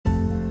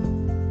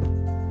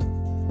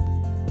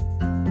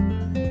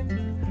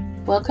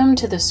Welcome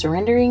to the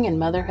Surrendering and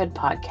Motherhood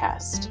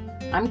podcast.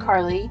 I'm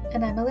Carly.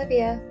 And I'm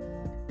Olivia.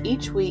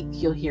 Each week,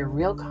 you'll hear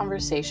real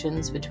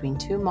conversations between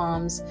two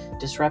moms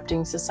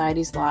disrupting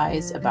society's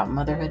lies about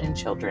motherhood and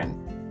children.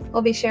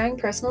 We'll be sharing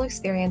personal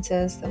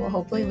experiences that will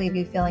hopefully leave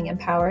you feeling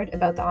empowered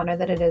about the honor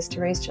that it is to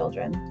raise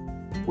children.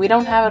 We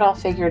don't have it all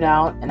figured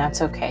out, and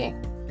that's okay.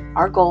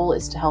 Our goal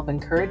is to help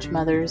encourage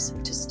mothers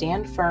to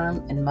stand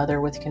firm and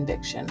mother with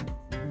conviction.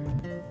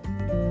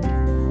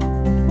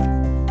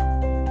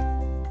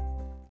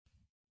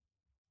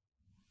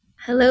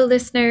 Hello,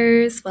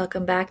 listeners.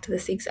 Welcome back to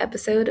this week's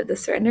episode of the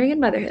Surrendering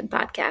and Motherhood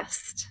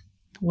podcast.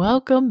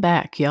 Welcome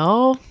back,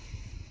 y'all.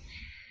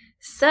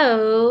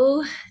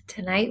 So,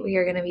 tonight we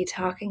are going to be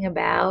talking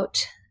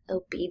about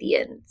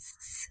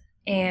obedience.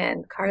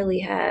 And Carly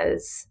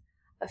has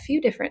a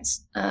few different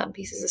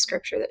pieces of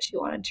scripture that she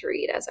wanted to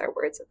read as our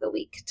words of the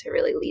week to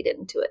really lead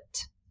into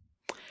it.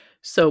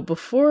 So,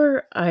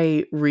 before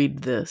I read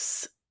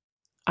this,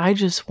 I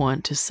just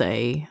want to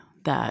say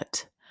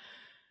that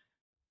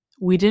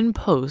we didn't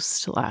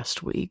post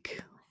last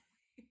week.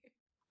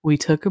 We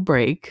took a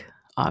break,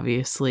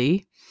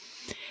 obviously,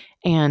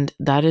 and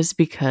that is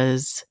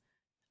because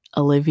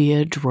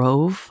Olivia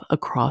drove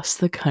across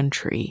the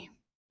country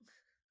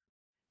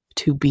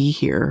to be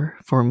here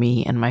for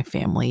me and my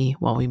family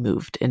while we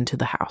moved into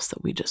the house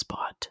that we just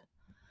bought.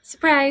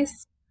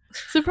 Surprise!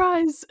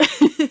 Surprise!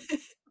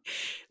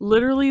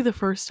 Literally the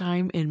first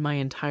time in my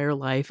entire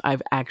life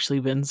I've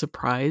actually been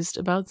surprised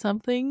about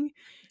something.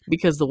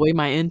 Because the way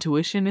my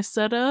intuition is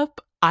set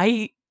up,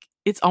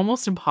 it's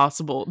almost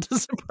impossible to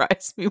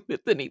surprise me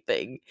with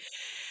anything.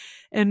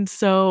 And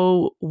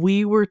so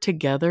we were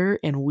together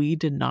and we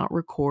did not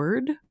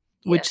record,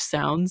 which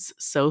sounds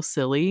so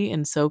silly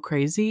and so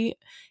crazy.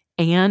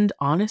 And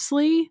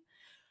honestly,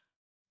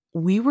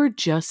 we were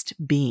just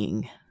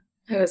being.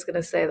 I was going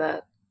to say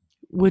that.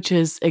 Which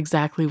is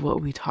exactly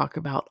what we talk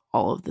about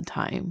all of the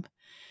time.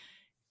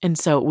 And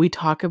so we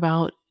talk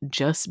about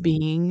just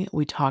being,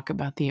 we talk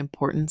about the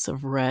importance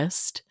of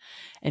rest.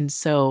 And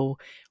so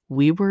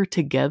we were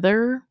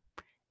together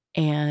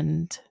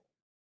and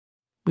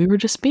we were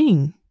just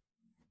being.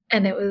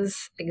 And it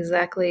was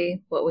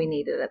exactly what we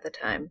needed at the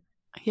time.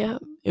 Yeah,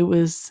 it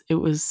was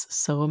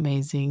so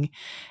amazing.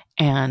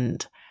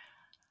 And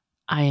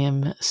I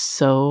am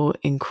so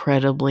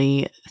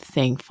incredibly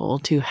thankful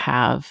to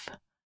have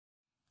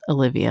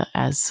Olivia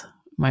as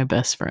my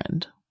best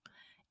friend.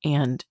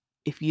 And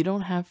if you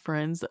don't have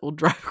friends that will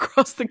drive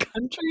across the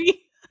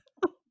country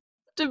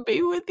to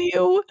be with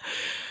you,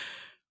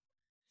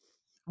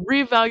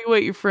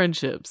 reevaluate your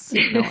friendships.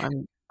 No,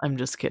 I'm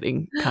just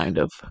kidding, kind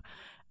of.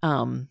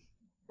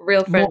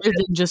 Real friendship. More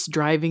than just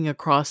driving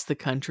across the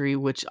country,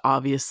 which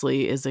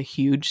obviously is a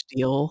huge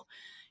deal.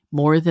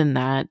 More than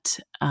that,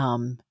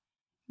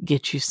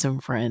 get you some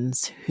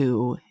friends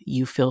who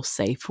you feel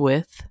safe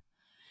with,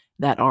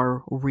 that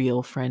are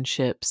real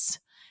friendships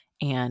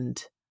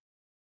and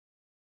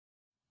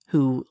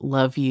who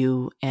love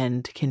you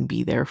and can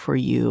be there for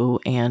you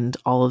and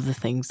all of the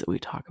things that we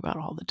talk about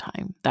all the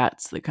time.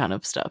 That's the kind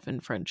of stuff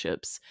in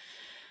friendships.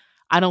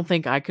 I don't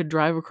think I could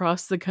drive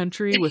across the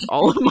country with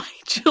all of my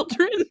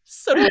children.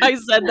 So I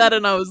said that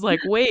and I was like,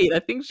 wait, I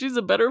think she's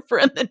a better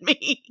friend than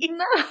me.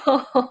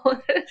 No.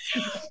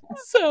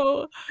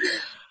 So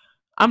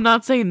I'm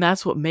not saying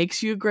that's what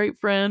makes you a great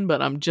friend, but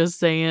I'm just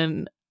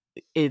saying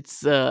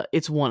it's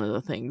one of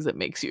the things that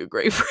makes you a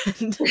great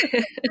friend.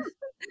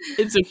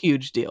 It's a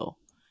huge deal.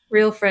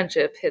 Real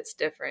friendship hits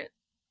different.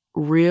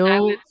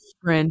 Real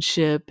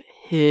friendship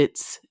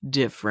hits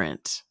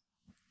different.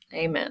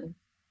 Amen.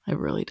 It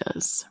really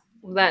does.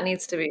 That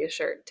needs to be a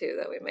shirt too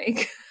that we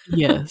make.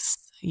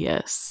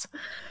 Yes.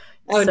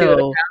 I would do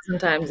it 1,000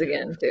 times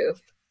again too.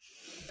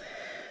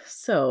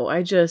 So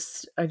I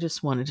just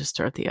wanted to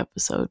start the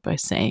episode by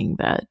saying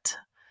that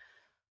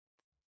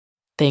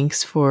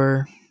thanks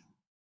for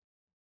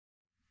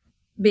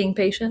being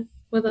patient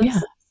with us.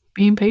 Yeah,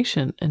 being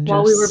patient and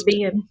while we were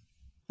being.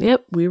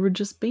 Yep, we were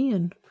just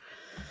being.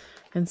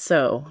 And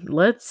so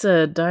let's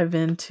dive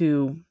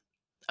into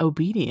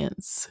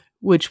obedience,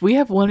 which we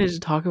have wanted to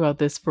talk about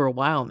this for a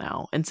while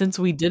now. And since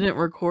we didn't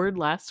record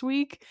last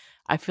week,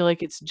 I feel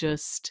like it's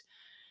just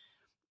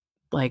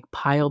like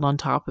piled on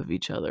top of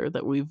each other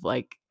that we've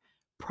like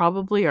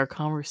probably our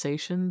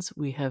conversations,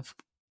 we have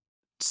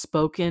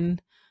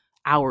spoken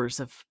hours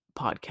of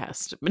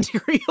podcast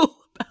material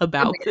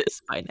about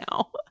this by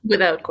now.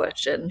 Without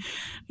question.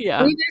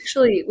 Yeah.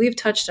 We've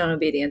touched on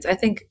obedience. I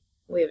think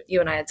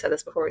you and I had said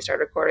this before we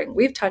started recording.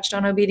 We've touched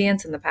on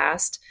obedience in the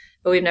past,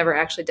 but we've never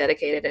actually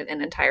dedicated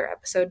an entire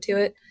episode to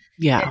it.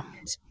 Yeah.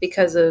 And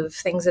because of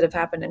things that have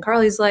happened in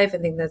Carly's life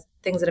and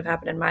things that have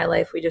happened in my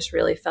life, we just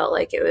really felt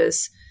like it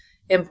was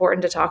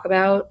important to talk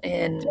about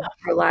in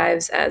our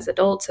lives as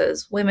adults,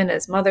 as women,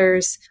 as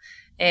mothers,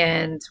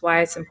 and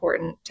why it's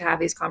important to have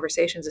these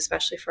conversations,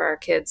 especially for our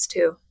kids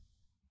too.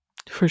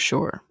 For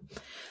sure.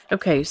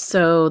 Okay,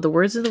 so the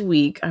words of the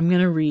week, I'm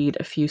going to read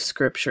a few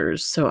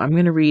scriptures. So I'm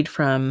going to read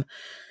from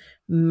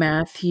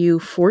Matthew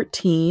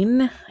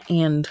 14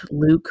 and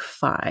Luke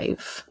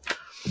 5.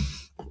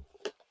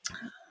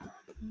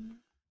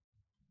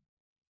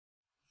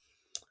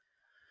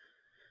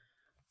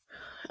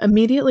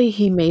 Immediately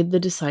he made the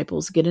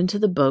disciples get into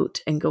the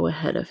boat and go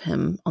ahead of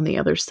him on the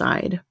other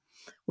side.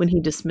 When he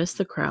dismissed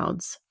the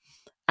crowds,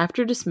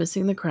 After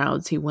dismissing the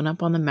crowds, he went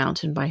up on the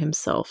mountain by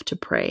himself to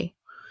pray.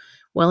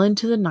 Well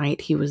into the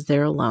night he was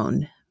there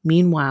alone.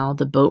 Meanwhile,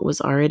 the boat was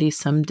already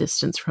some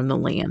distance from the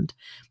land,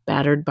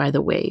 battered by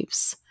the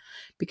waves,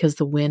 because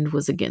the wind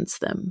was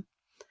against them.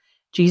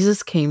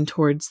 Jesus came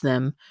towards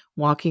them,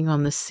 walking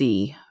on the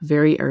sea,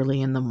 very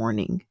early in the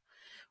morning.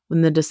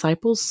 When the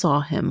disciples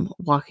saw him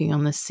walking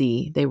on the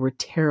sea, they were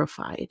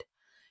terrified.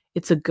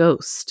 "It's a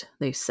ghost,"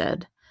 they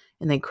said,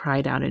 and they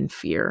cried out in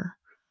fear.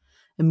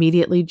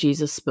 Immediately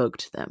Jesus spoke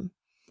to them.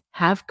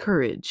 "Have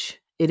courage,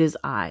 it is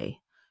I.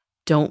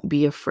 Don't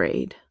be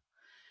afraid."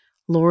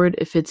 "Lord,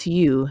 if it's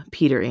you,"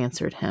 Peter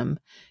answered him,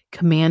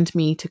 "command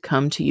me to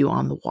come to you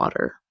on the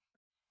water."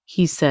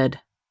 He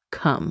said,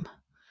 "Come."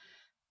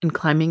 And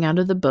climbing out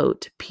of the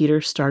boat,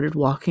 Peter started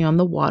walking on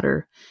the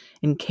water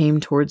and came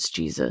towards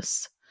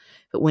Jesus.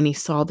 But when he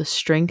saw the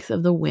strength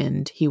of the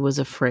wind, he was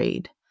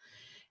afraid.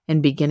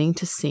 And beginning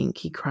to sink,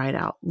 he cried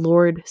out,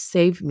 "Lord,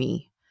 save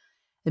me."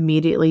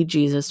 Immediately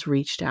Jesus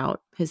reached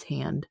out his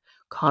hand,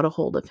 caught a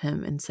hold of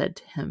him, and said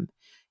to him,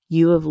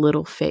 "You of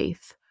little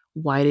faith,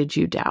 why did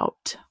you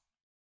doubt?"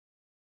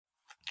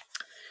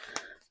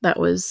 That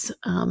was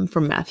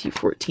from Matthew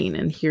 14,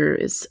 and here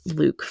is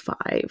Luke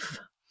 5.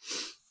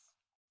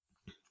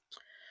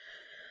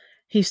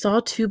 He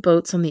saw two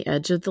boats on the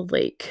edge of the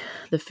lake.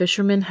 The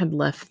fishermen had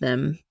left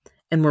them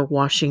and were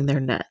washing their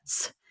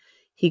nets.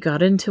 He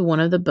got into one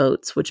of the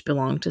boats, which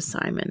belonged to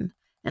Simon,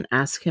 and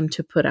asked him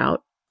to put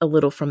out a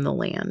little from the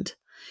land.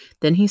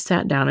 Then he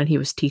sat down and he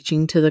was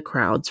teaching to the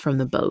crowds from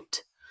the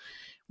boat.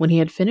 When he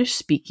had finished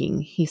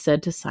speaking, he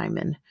said to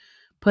Simon,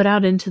 "Put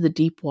out into the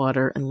deep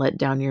water and let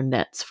down your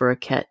nets for a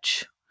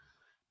catch."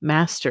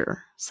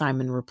 "Master,"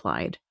 Simon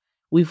replied,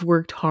 "we've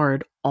worked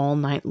hard all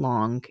night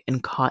long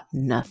and caught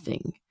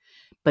nothing.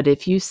 But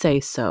if you say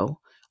so,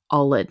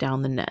 I'll let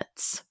down the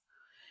nets."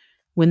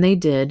 When they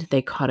did,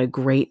 they caught a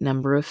great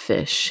number of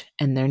fish,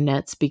 and their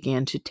nets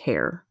began to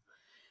tear.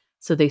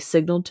 So they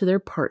signaled to their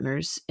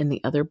partners in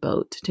the other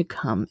boat to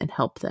come and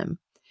help them.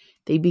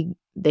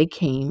 They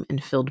came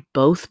and filled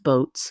both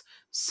boats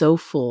so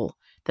full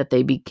that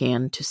they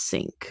began to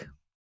sink.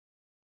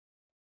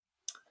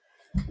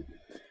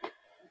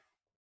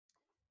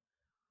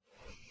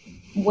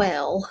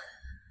 Well,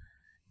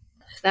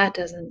 if that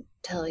doesn't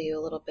tell you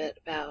a little bit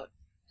about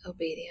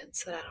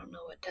obedience, then I don't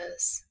know what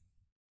does.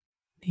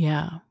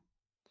 Yeah.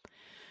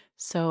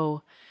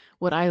 So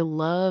what I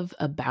love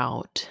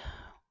about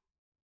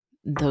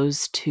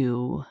those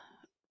two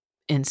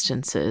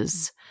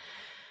instances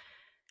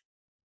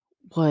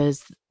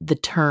was the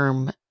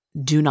term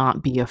 "do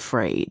not be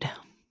afraid."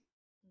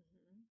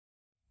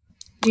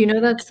 Do you know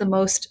that's the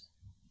most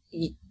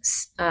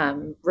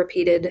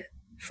repeated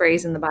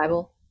phrase in the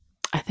Bible?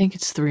 I think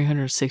it's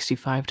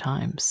 365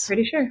 times.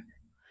 Pretty sure.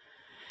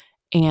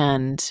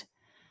 And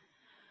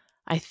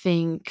I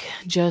think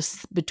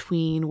just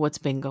between what's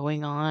been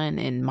going on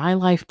in my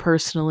life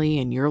personally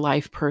and your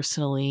life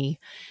personally,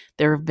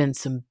 there have been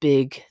some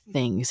big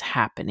things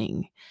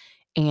happening.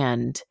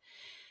 And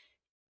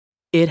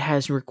it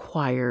has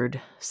required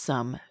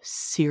some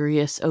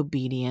serious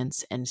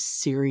obedience and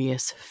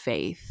serious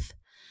faith.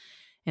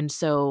 And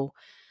so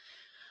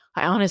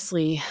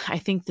I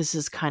think this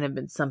has kind of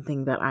been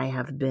something that I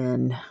have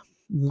been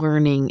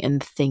learning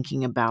and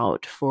thinking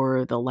about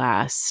for the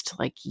last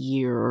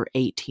year or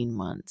 18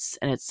 months.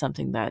 And it's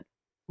something that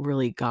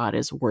really God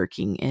is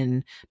working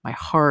in my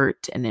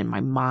heart and in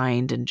my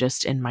mind and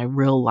just in my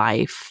real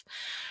life.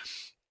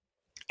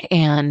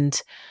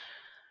 And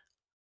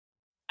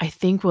I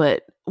think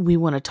what we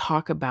want to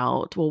talk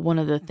about, well, one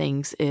of the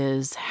things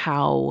is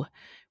how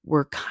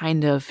we're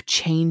kind of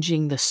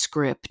changing the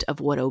script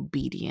of what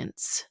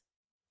obedience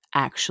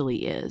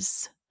actually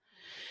is.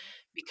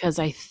 Because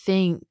I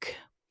think,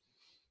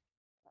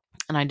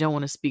 and I don't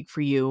want to speak for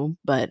you,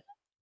 but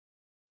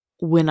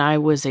when I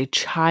was a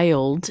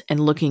child and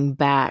looking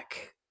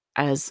back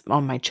as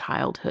on my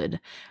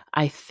childhood,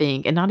 I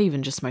think, and not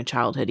even just my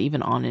childhood,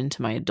 even on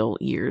into my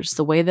adult years,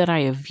 the way that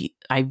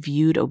I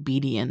viewed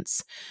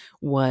obedience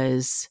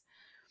was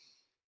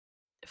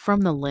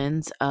from the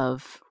lens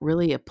of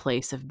really a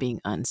place of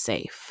being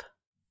unsafe.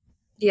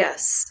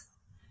 Yes.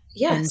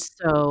 And Yes.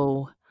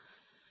 so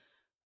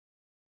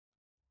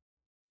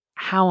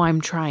how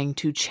I'm trying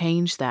to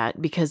change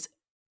that, because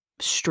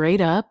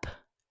straight up,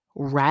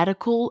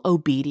 radical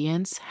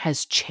obedience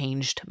has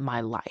changed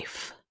my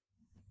life.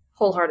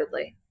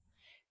 Wholeheartedly.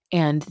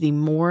 And the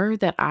more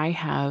that I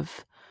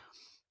have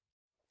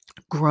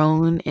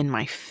grown in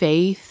my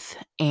faith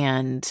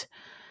and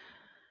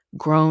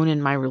grown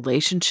in my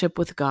relationship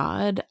with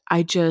God,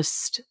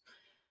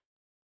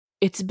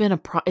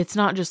 it's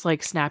not just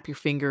like snap your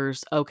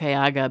fingers, okay,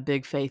 I got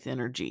big faith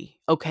energy.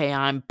 Okay,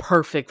 I'm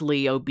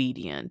perfectly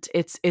obedient.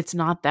 It's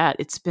not that.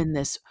 It's been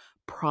this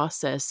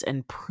process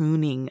and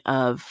pruning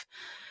of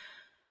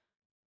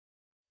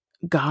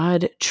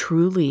God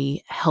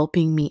truly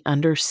helping me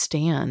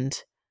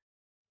understand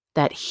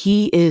that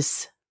He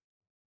is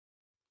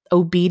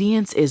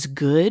obedience is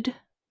good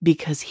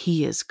because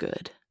he is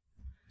good.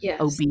 Yes.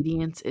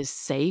 Obedience is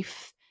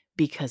safe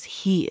because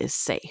he is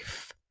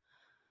safe.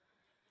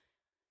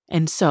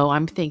 And so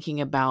I'm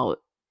thinking about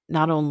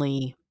not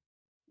only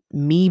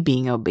me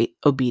being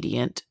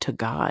obedient to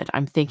God,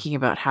 I'm thinking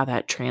about how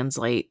that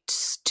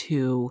translates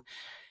to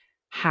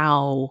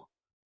how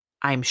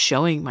I'm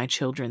showing my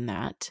children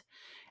that,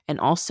 and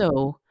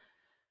also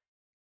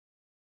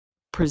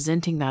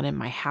presenting that in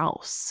my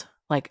house.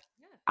 Like,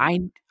 I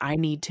I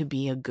need to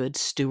be a good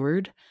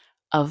steward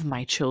of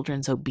my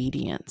children's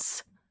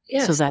obedience so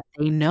Yes. that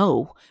they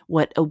know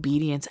what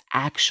obedience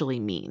actually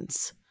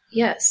means.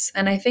 Yes.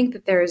 And I think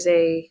that there is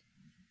a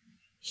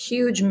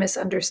huge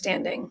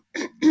misunderstanding,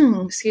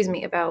 excuse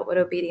me, about what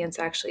obedience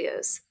actually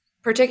is,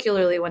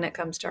 particularly when it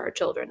comes to our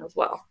children as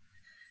well.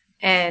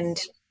 And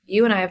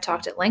you and I have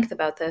talked at length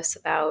about this,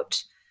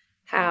 about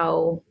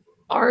how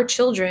our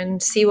children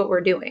see what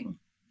we're doing.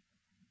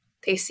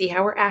 They see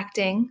how we're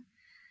acting,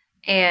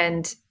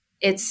 and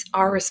it's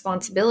our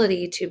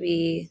responsibility to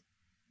be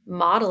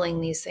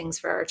modeling these things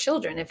for our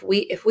children. If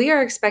we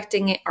are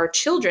expecting our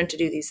children to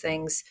do these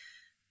things,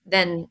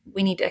 then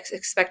we need to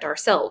expect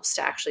ourselves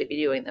to actually be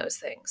doing those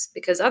things,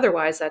 because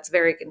otherwise that's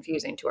very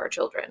confusing to our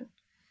children.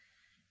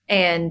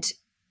 And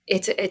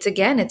it's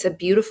a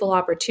beautiful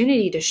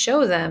opportunity to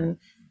show them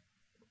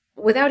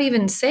without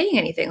even saying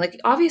anything. Like,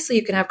 obviously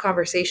you can have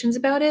conversations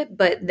about it,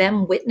 but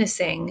them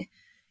witnessing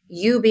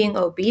you being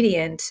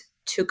obedient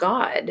to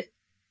God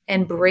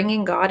and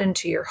bringing God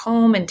into your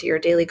home, into your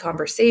daily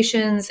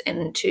conversations, and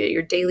into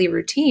your daily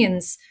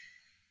routines,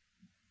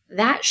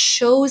 that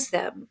shows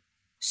them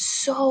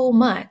so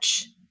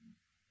much.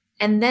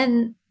 And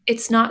then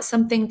it's not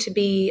something to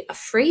be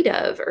afraid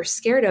of or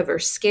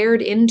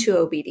scared into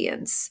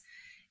obedience.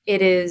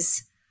 It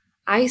is,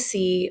 I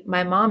see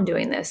my mom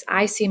doing this.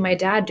 I see my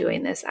dad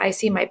doing this. I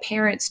see my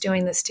parents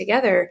doing this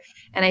together.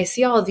 And I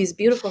see all of these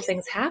beautiful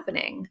things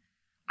happening.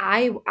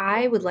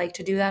 I would like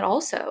to do that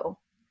also.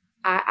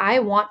 I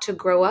want to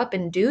grow up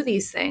and do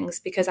these things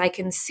because I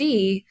can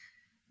see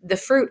the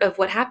fruit of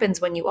what happens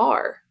when you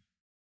are.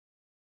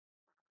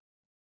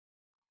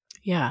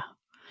 Yeah,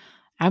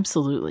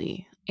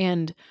 absolutely.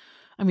 And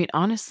I mean,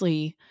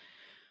 honestly,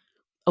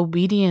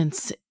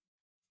 obedience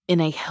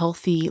in a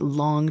healthy,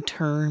 long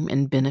term,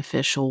 and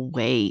beneficial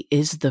way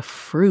is the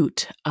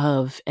fruit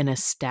of an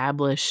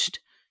established,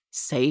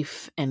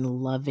 safe, and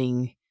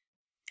loving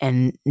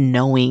and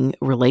knowing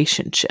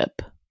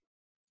relationship.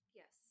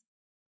 Yes.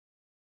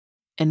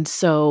 And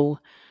so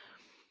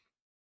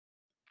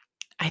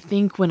I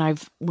think when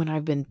I've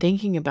been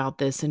thinking about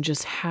this and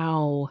just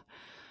how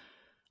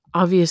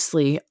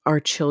obviously our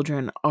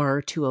children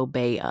are to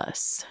obey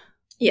us.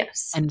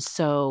 Yes. And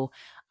so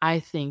I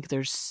think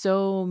there's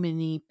so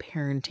many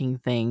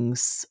parenting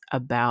things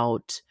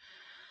about,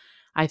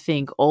 I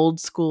think old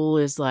school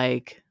is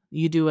like,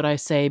 you do what I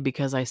say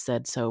because I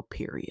said so,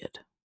 period.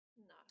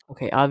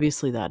 Okay,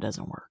 obviously that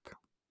doesn't work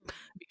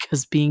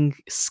because being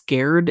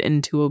scared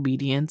into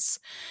obedience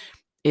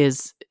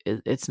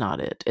it's not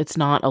it. It's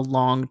not a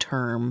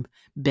long-term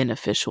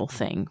beneficial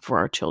thing for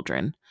our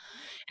children.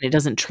 And it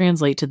doesn't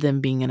translate to them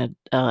being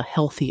a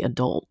healthy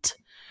adult.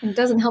 And it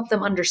doesn't help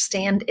them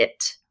understand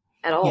it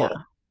at Yeah.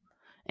 all.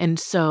 And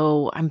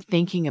so I'm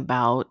thinking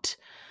about,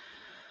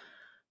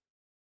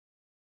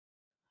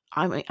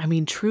 I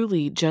mean,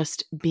 truly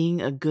just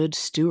being a good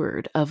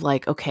steward of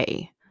like,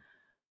 okay,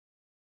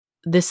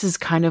 this is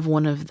kind of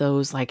one of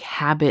those like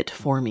habit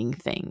forming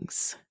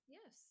things.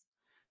 Yes.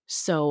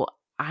 So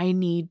I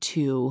need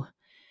to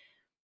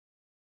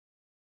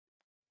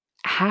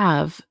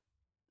have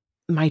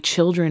my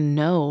children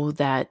know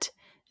that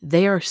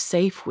they are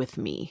safe with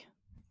me.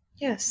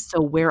 Yes.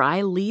 So where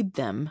I lead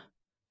them,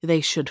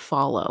 they should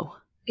follow.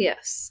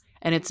 Yes.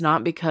 And it's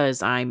not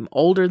because I'm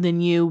older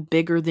than you,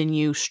 bigger than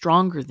you,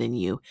 stronger than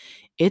you.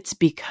 It's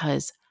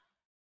because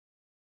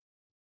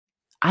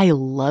I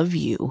love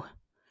you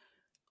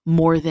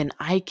more than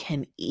I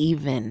can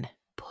even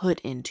put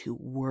into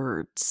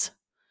words.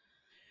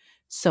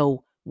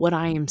 So, what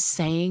I am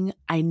saying,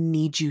 I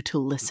need you to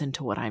listen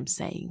to what I'm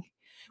saying.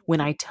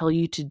 When I tell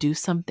you to do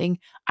something,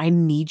 I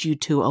need you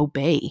to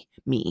obey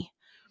me.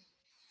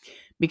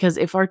 Because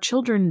if our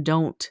children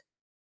don't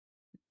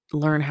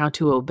learn how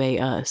to obey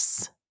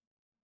us,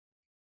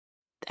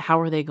 how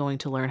are they going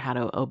to learn how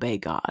to obey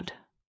God?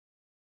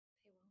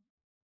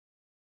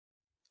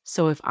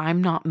 So, if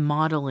I'm not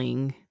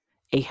modeling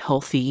a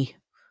healthy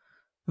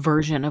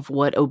version of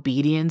what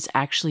obedience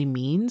actually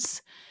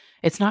means,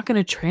 it's not going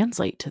to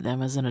translate to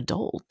them as an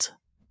adult.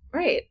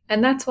 Right.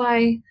 And that's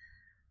why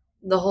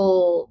the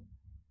whole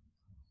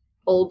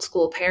old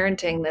school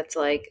parenting that's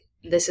like,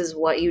 this is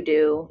what you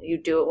do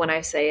it when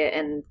I say it,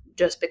 and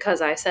just because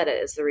I said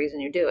it is the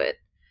reason you do it.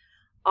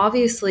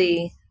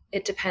 Obviously,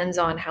 it depends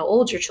on how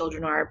old your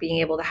children are, being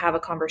able to have a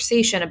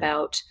conversation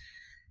about,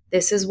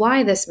 this is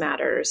why this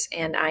matters,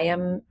 and I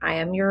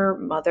am your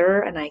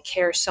mother, and I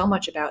care so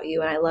much about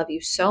you, and I love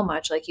you so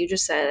much. Like you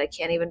just said, I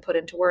can't even put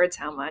into words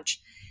how much.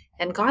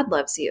 And God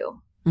loves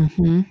you.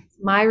 Mhm.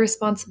 My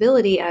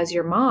responsibility as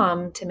your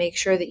mom to make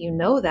sure that you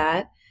know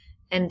that,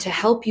 and to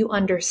help you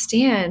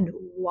understand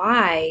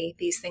why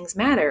these things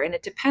matter. And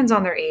it depends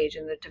on their age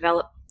and the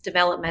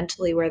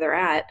developmentally where they're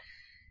at.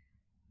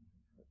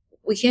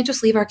 We can't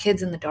just leave our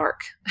kids in the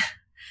dark.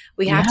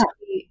 We have Yeah. to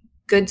be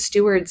good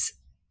stewards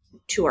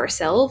to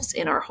ourselves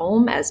in our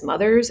home as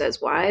mothers,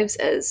 as wives,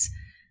 as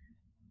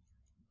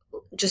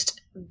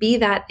just be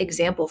that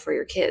example for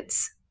your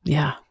kids,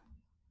 Yeah.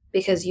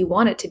 because you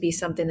want it to be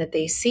something that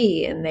they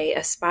see and they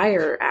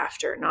aspire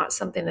after, not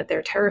something that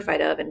they're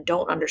terrified of and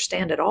don't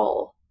understand at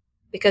all,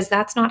 because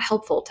that's not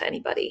helpful to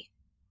anybody.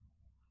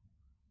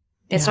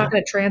 It's Yeah. not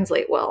going to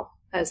translate well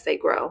as they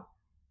grow.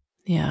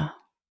 Yeah.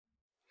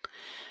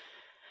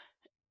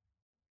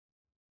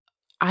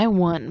 I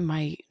want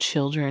my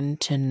children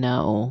to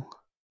know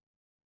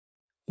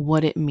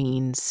what it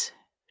means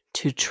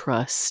to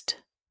trust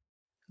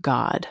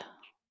God.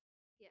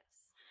 Yes.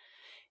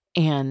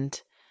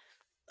 And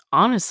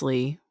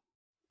honestly,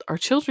 our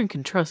children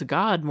can trust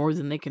God more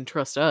than they can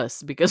trust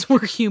us because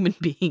we're human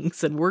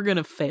beings and we're going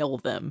to fail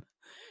them.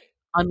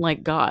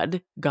 Unlike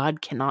God,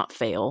 God cannot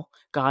fail.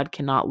 God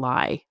cannot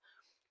lie.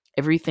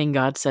 Everything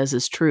God says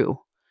is true.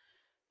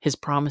 His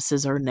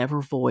promises are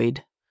never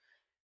void.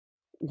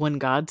 When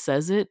God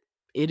says it,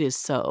 it is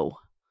so.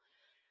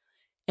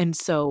 And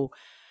so,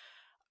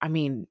 I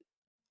mean,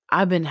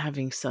 I've been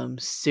having some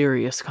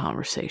serious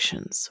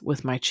conversations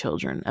with my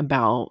children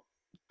about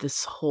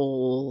this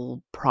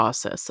whole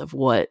process of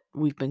what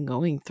we've been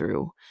going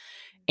through.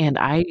 And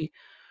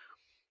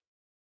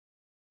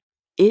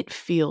it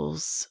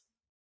feels,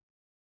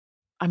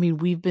 I mean,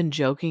 we've been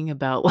joking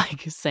about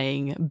like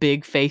saying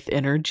big faith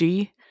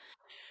energy.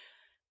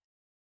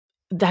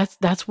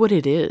 That's what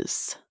it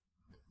is.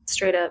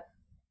 Straight up.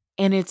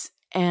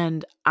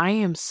 And I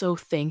am so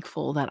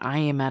thankful that I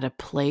am at a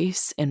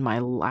place in my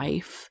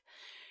life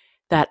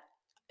that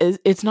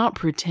it's not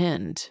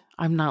pretend.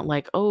 I'm not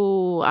like,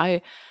 "Oh,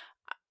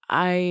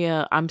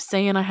 I'm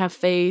saying I have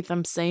faith.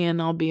 I'm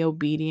saying I'll be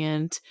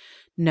obedient."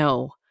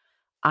 No,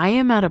 I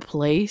am at a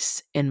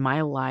place in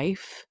my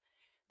life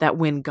that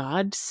when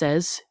God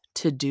says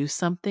to do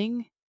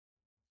something,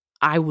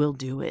 I will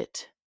do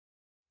it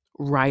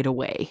right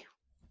away.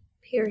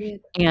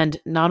 Period. And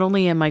not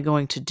only am I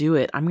going to do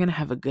it, I'm going to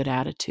have a good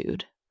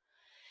attitude.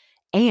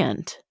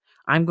 And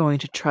I'm going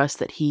to trust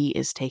that He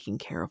is taking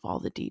care of all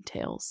the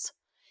details.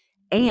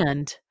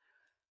 And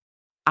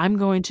I'm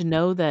going to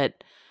know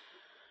that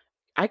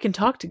I can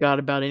talk to God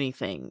about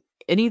anything.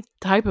 Any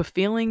type of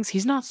feelings,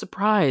 He's not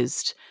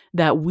surprised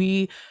that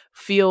we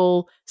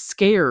feel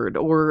scared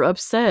or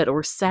upset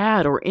or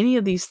sad or any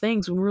of these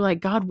things when we're like,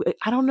 God,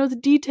 I don't know the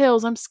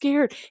details. I'm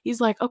scared. He's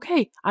like,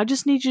 okay, I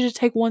just need you to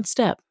take one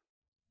step,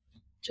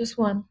 Just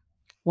one.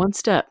 one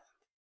step.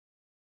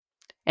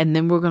 And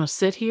then we're going to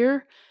sit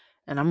here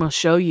and I'm going to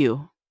show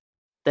you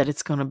that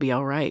it's going to be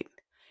all right.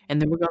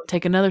 And then we're going to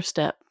take another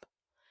step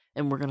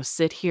and we're going to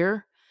sit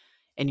here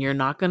and you're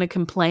not going to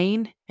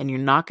complain and you're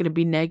not going to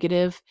be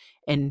negative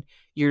and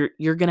you're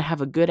going to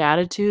have a good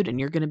attitude and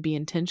you're going to be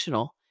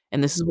intentional.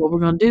 And this is what we're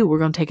going to do. We're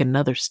going to take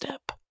another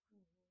step.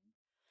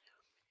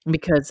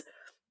 Because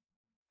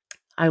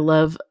I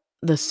love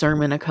the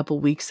sermon a couple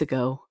weeks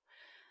ago.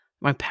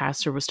 My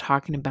pastor was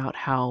talking about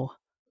how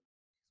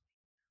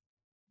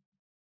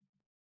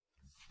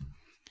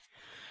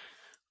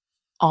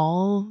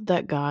all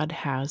that God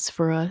has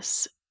for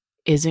us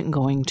isn't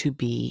going to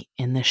be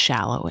in the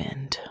shallow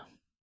end.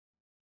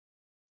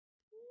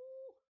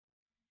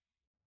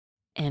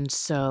 And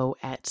so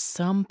at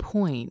some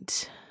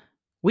point,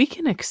 we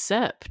can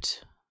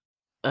accept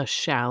a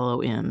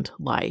shallow end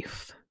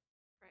life.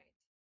 Right.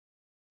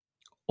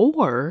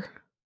 Or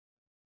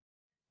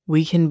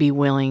we can be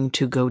willing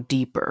to go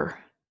deeper.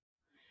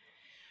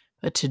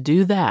 But to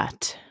do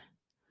that,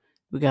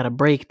 we got to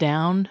break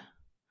down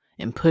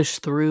and push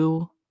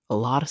through a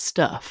lot of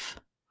stuff.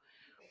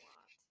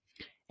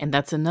 And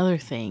that's another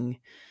thing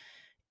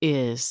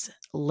is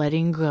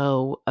letting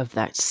go of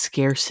that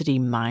scarcity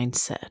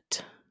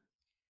mindset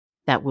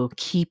that will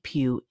keep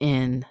you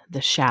in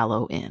the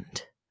shallow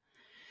end.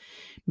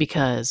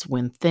 Because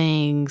when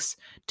things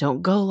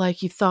don't go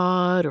like you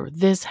thought, or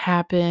this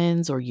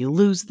happens, or you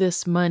lose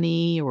this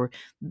money, or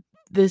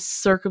this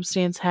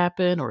circumstance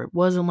happened, or it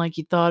wasn't like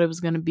you thought it was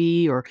going to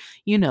be, or,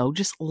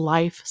 just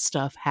life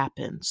stuff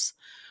happens,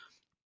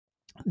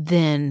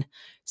 then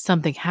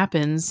something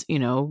happens,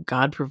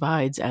 God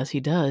provides as He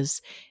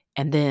does.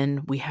 And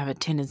then we have a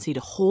tendency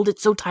to hold it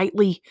so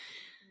tightly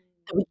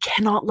that we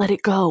cannot let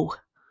it go.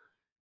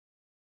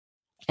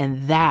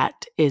 And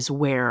that is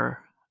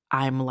where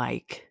I'm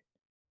like,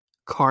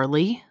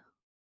 Carly,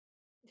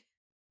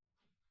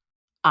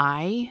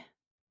 I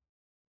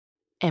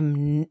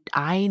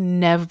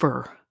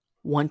never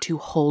want to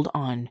hold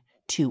on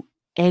to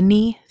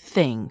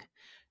anything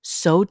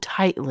so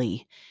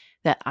tightly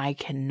that I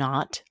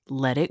cannot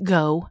let it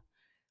go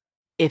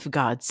if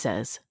God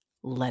says,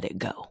 let it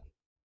go.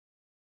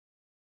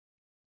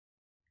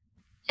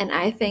 And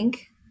I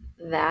think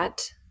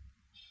that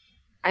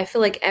I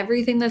feel like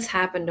everything that's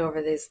happened over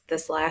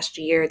this last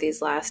year,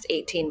 these last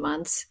 18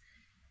 months,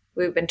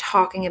 we've been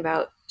talking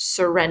about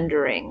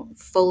surrendering,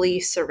 fully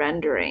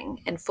surrendering.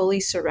 And fully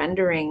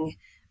surrendering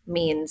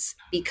means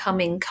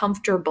becoming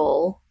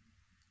comfortable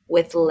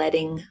with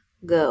letting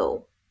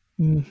go.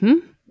 Mm-hmm.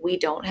 We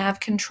don't have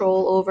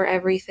control over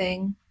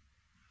everything.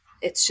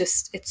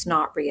 It's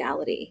not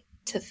reality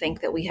to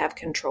think that we have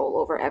control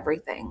over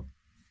everything.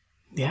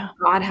 Yeah.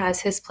 God has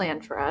his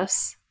plan for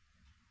us.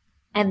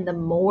 And the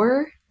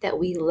more that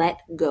we let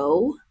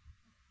go,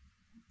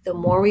 the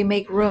more we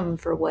make room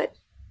for what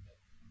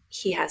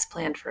he has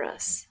planned for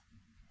us.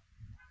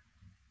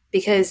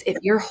 Because if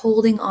you're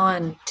holding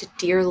on to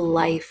dear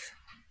life,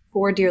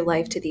 for dear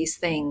life to these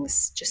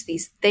things, just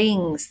these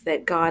things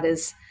that God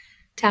is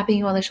tapping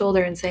you on the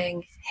shoulder and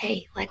saying,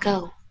 hey, let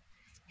go.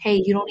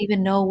 Hey, you don't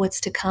even know what's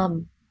to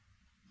come.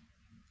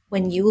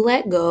 When you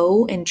let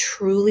go and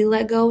truly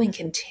let go and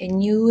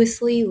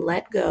continuously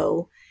let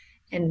go,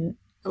 and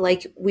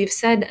like we've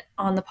said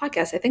on the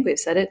podcast, I think we've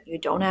said it, you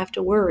don't have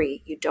to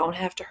worry, you don't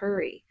have to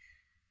hurry.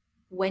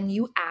 When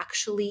you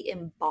actually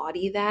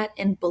embody that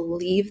and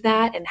believe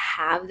that and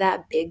have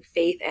that big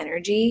faith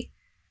energy,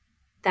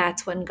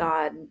 that's when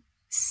God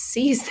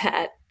sees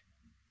that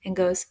and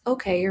goes,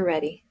 okay, you're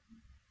ready.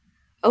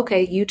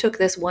 Okay, you took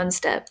this one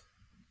step.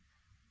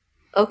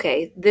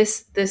 Okay,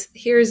 this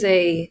here's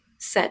a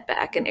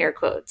setback in air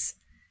quotes.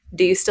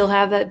 Do you still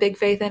have that big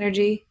faith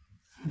energy?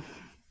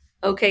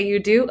 Okay, you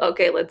do?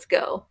 Okay, let's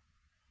go.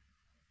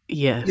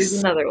 Here's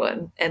Yes. another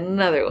one and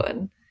another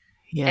one.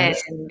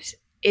 Yes. And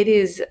it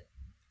is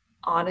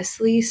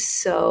honestly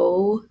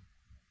so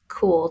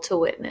cool to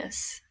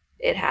witness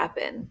it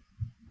happen.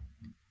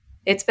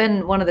 It's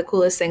been one of the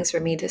coolest things for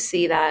me to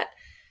see that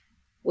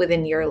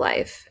within your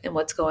life and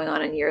what's going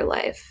on in your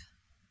life.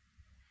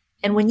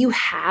 And when you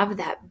have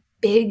that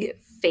big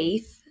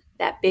faith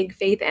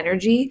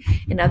energy,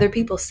 and other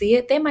people see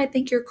it, they might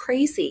think you're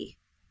crazy.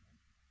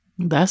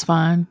 That's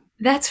fine.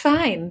 That's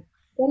fine.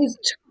 That is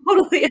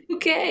totally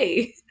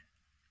okay.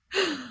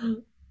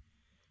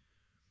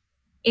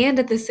 And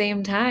at the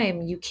same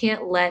time, you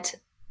can't let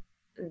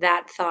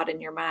that thought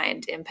in your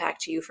mind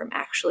impact you from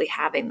actually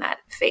having that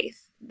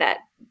faith, that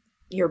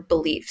your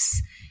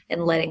beliefs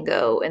and letting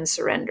go and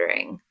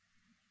surrendering,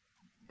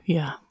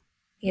 Yeah.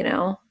 you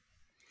know?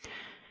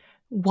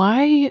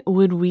 Why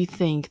would we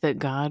think that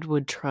God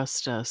would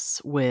trust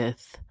us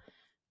with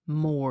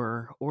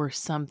more or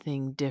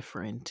something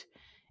different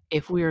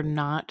if we are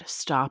not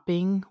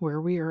stopping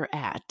where we are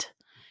at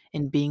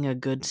and being a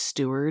good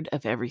steward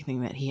of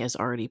everything that he has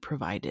already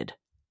provided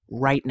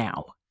right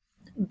now,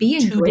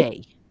 Being great.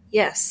 today,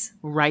 Yes.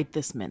 right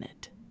this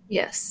minute?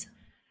 Yes.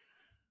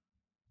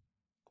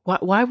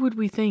 Why would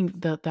we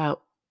think that that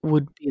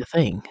would be a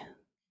thing?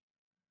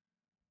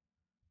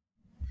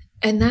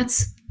 And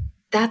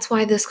that's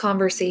why this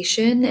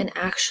conversation and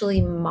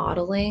actually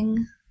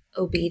modeling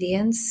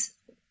obedience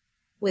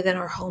within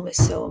our home is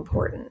so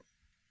important.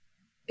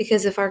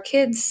 Because if our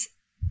kids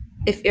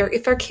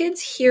if our kids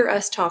hear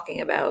us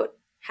talking about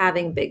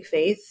having big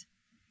faith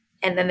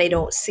and then they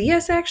don't see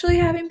us actually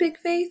having big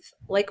faith,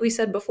 like we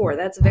said before,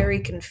 that's very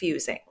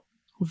confusing.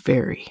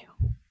 Very.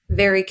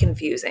 Very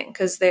confusing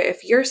because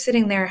if you're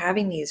sitting there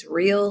having these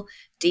real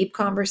deep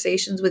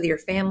conversations with your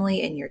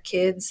family and your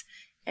kids,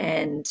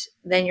 and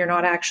then you're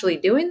not actually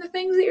doing the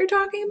things that you're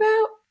talking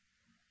about,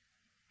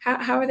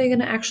 how are they going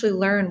to actually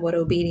learn what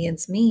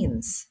obedience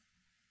means?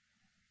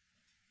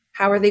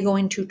 How are they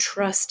going to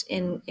trust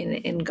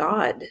in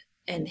God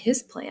and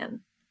his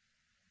plan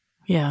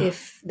Yeah.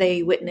 if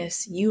they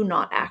witness you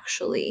not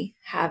actually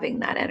having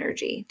that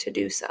energy to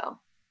do so?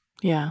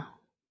 Yeah.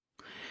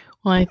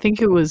 Well, I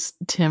think it was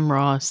Tim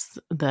Ross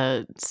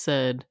that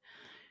said,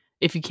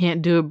 if you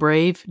can't do it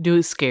brave, do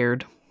it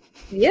scared.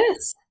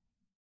 Yes.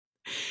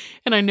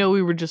 And I know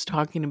we were just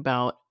talking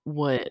about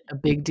what a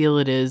big deal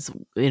it is.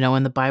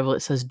 In the Bible,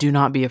 it says, do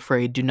not be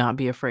afraid, do not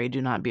be afraid,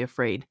 do not be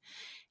afraid.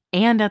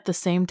 And at the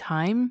same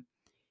time,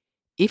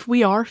 if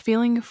we are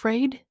feeling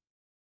afraid,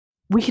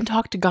 we can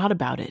talk to God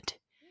about it.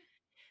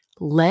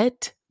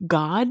 Let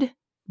God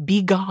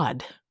be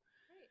God.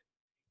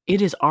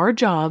 It is our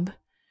job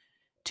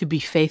to be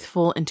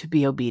faithful and to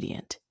be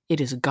obedient.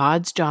 It is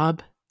God's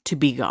job to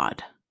be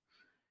God.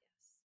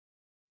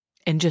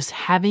 And just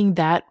having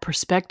that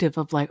perspective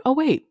of like, oh,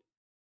 wait,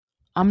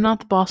 I'm not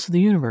the boss of the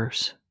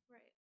universe.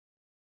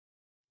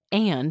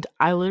 And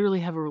I literally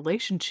have a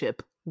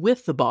relationship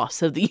with the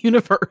boss of the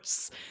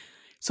universe.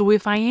 So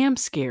if I am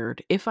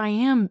scared, if I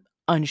am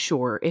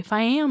unsure, if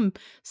I am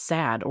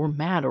sad or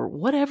mad or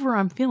whatever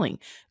I'm feeling,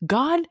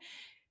 God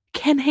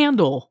can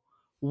handle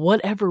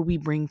whatever we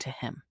bring to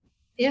him.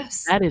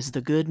 Yes. That is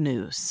the good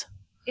news.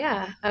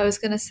 Yeah, I was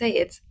going to say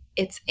it's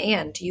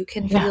and you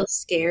can Yeah. feel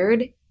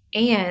scared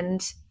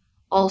and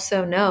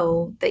also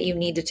know that you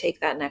need to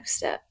take that next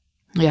step.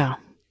 Yeah.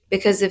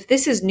 Because if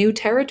this is new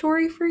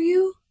territory for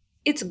you,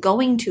 it's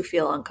going to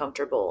feel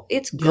uncomfortable.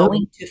 It's Yep.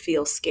 going to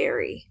feel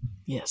scary.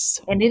 Yes.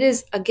 And it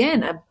is,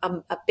 again,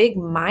 a big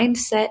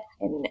mindset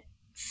and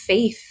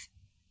faith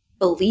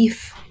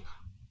belief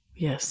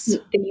Yes.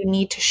 that you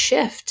need to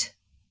shift.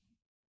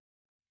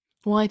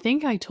 Well, I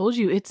think I told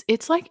you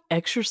it's like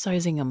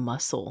exercising a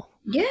muscle.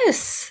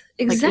 Yes,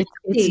 Like, it's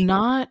Exactly.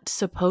 not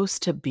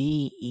supposed to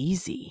be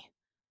easy.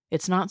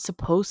 It's not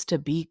supposed to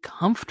be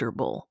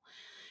comfortable.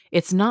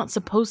 It's not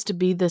supposed to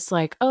be this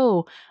like,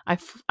 "Oh,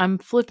 I'm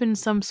flipping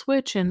some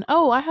switch and,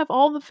 oh, I have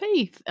all the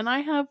faith and I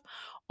have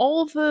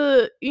all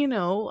the,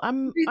 Everything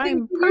I'm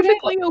figured out.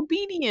 perfectly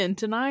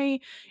obedient and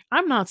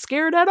I'm not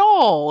scared at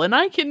all and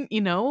I can,"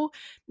 No.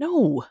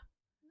 No.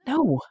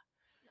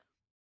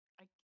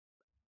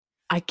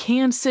 I I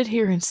can sit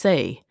here and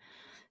say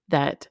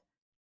that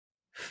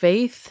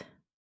faith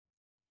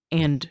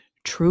and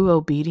true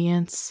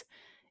obedience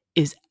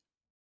is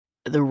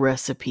the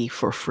recipe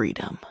for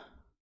freedom.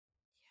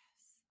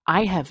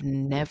 I have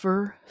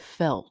never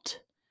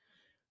felt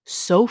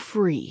so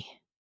free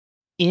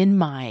in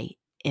my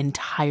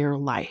entire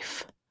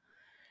life.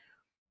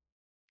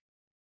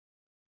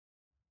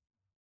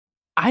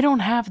 I don't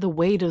have the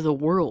weight of the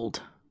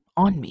world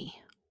on me.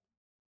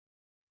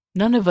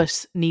 None of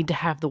us need to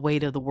have the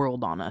weight of the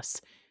world on us.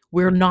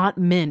 We're not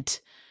meant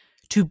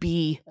to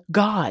be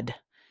God.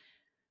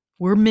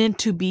 We're meant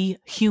to be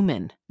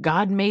human.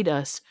 God made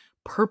us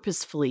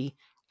purposefully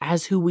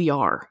as who we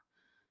are.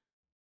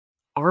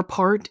 Our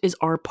part is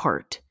our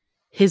part.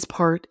 His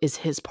part is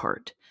his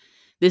part.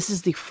 This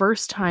is the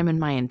first time in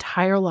my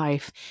entire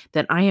life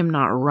that I am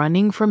not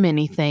running from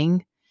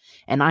anything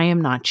and I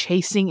am not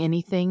chasing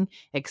anything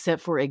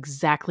except for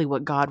exactly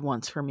what God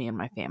wants for me and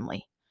my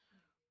family.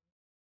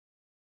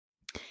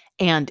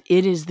 And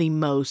it is the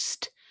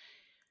most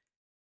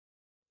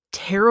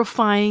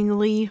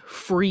terrifyingly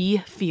free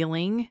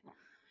feeling.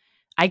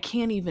 I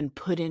can't even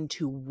put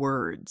into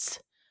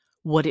words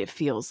what it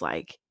feels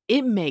like.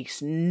 It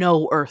makes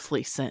no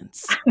earthly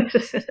sense. I was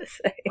just gonna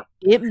say.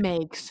 It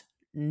makes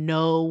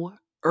no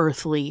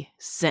earthly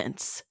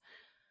sense.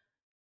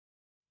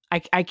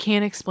 I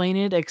can't explain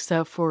it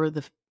except for a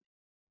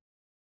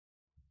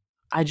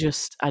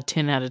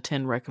 10 out of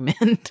 10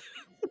 recommend.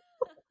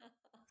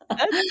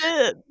 That's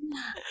it.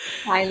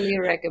 Highly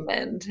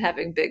recommend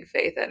having big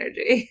faith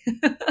energy.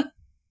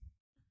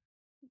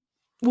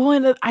 Well,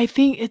 and I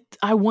think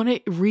I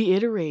wanna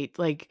reiterate,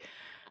 like,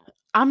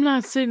 I'm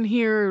not sitting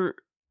here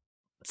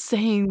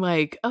saying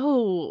like,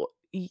 "Oh,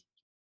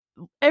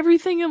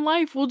 everything in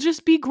life will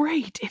just be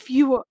great if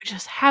you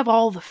just have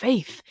all the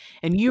faith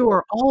and you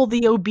are all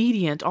the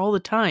obedient all the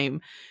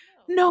time."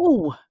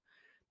 No,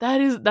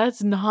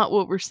 that's not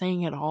what we're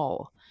saying at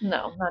all.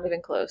 No, not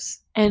even close.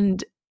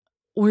 And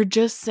we're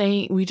just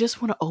saying we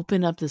just wanna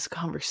open up this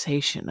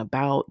conversation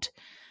about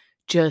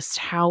just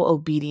how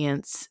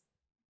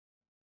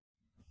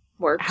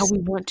Works. we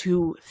want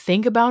to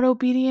think about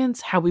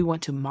obedience, how we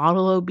want to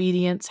model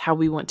obedience, how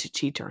we want to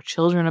teach our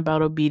children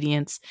about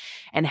obedience,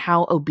 and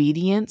how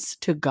obedience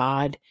to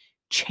God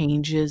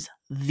changes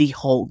the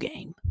whole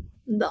game.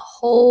 The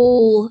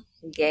whole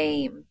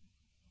game.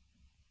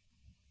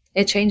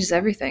 It changes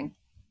everything.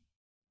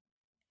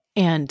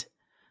 And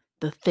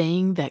the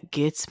thing that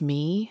gets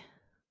me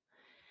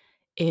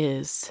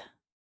is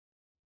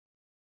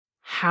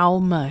how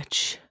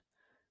much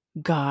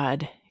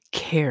God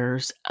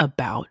cares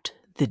about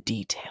the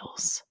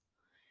details.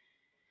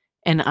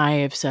 And I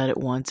have said it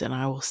once and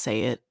I will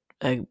say it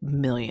a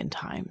million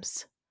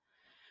times.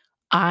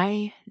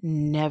 I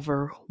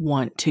never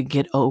want to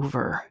get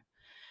over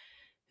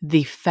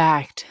the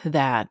fact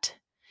that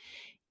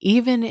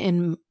even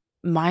in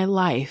my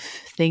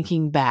life,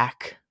 thinking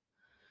back,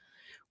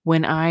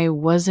 when I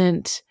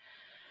wasn't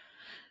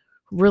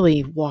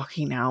really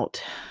walking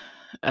out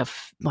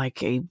of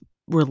like a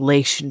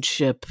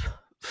relationship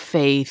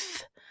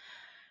faith,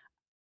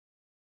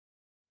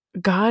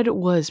 God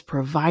was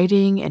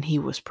providing and he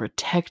was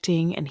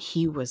protecting and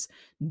he was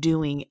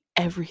doing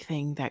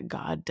everything that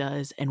God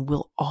does and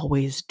will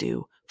always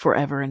do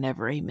forever and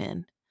ever.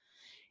 Amen.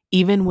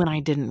 Even when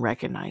I didn't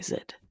recognize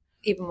it.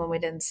 Even when we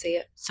didn't see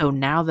it. So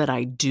now that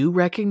I do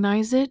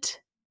recognize it,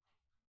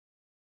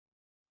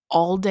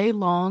 all day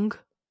long,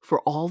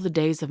 for all the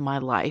days of my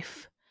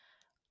life,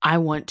 I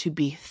want to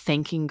be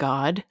thanking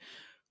God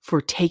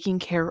for taking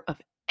care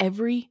of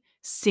every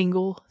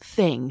single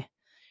thing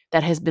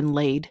that has been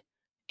laid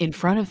in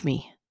front of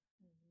me.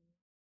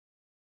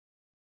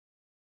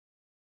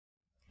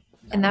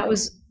 And that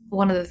was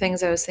one of the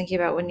things I was thinking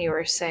about when you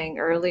were saying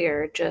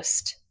earlier,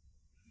 just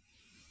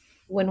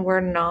when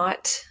we're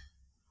not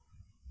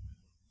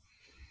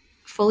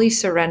fully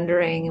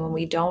surrendering and when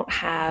we don't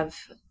have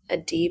a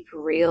deep,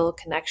 real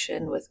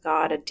connection with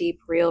God, a deep,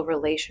 real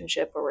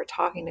relationship where we're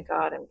talking to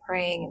God and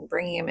praying and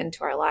bringing Him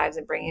into our lives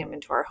and bringing Him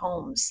into our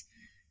homes.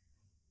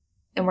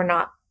 And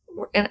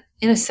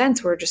in a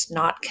sense, we're just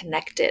not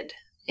connected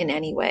in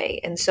any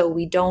way. And so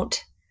we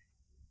don't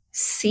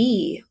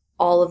see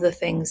all of the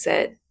things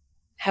that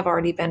have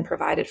already been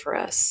provided for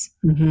us.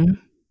 Mm-hmm.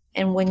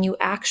 And when you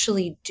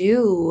actually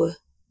do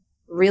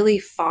really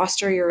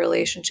foster your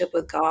relationship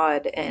with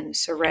God and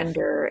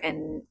surrender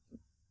and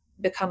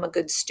become a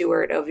good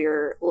steward of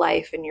your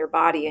life and your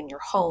body and your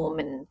home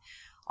and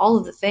all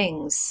of the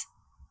things,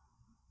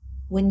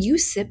 when you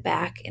sit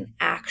back and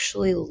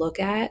actually look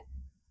at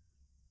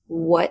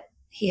what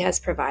He has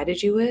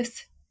provided you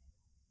with,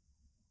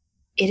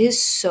 it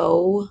is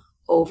so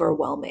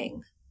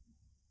overwhelming.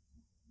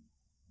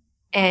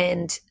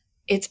 And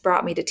it's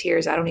brought me to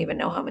tears. I don't even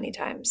know how many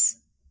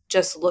times,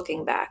 just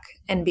looking back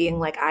and being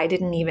like, I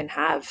didn't even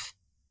have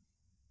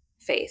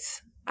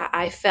faith.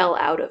 I fell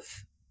out of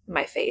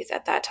my faith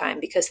at that time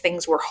because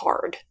things were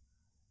hard,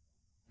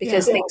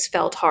 because things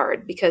felt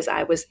hard, because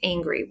I was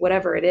angry,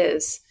 whatever it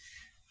is.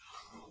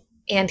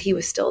 And he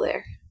was still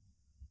there,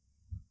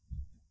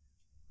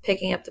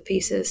 picking up the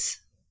pieces.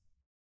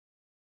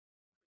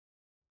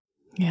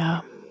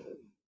 Yeah.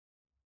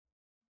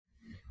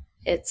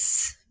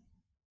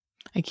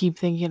 I keep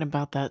thinking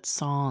about that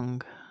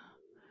song.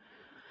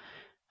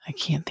 I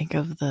can't think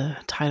of the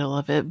title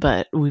of it,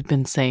 but we've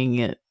been saying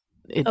it.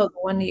 The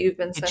one that you've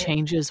been It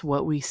changes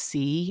what we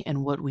see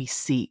and what we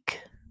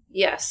seek.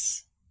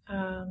 Yes.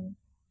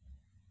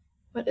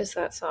 What is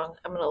that song?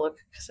 I'm going to look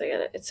because I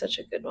get it. It's such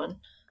a good one.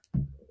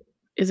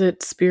 Is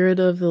it Spirit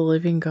of the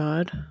Living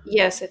God?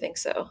 Yes, I think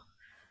so.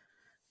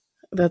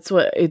 That's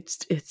what it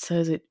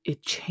says.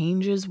 It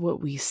changes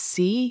what we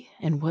see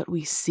and what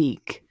we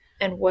seek.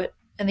 And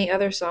the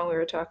other song we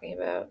were talking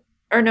about.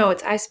 Or no,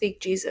 it's I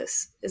Speak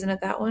Jesus. Isn't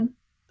it that one?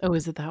 Oh,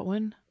 is it that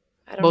one?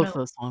 I don't know. Both of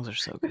those songs are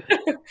so good.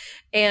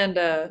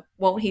 And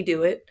Won't He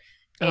Do It?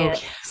 And,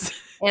 yes.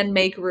 And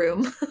Make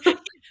Room.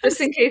 Just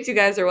in case you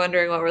guys are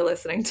wondering what we're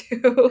listening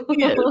to.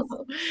 Yes.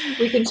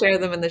 We can share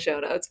them in the show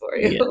notes for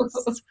you.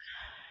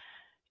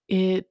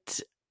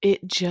 Yes.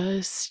 It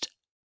just,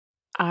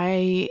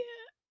 I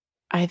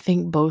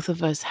think both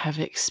of us have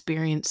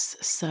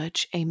experienced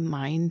such a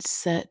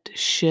mindset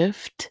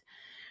shift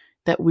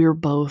that we're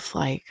both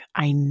like,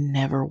 I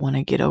never want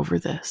to get over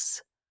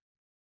this.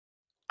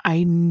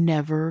 I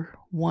never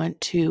want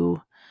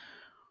to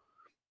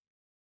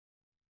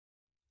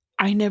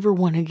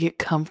get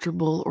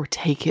comfortable or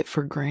take it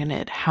for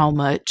granted how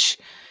much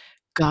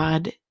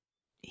God,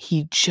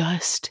 he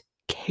just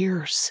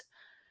cares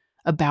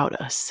about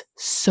us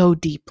so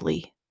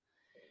deeply.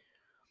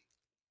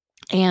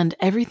 And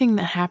everything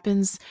that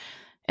happens,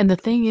 and the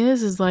thing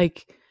is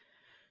like,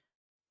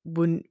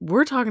 when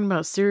we're talking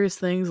about serious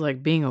things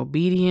like being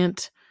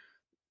obedient,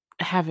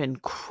 having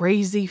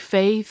crazy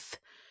faith,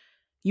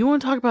 you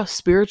want to talk about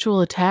spiritual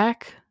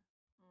attack?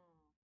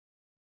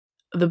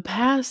 The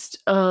past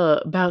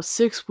about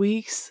 6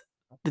 weeks,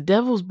 the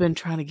devil's been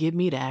trying to get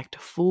me to act a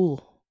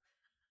fool.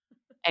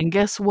 And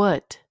guess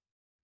what?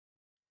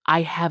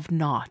 I have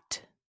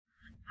not.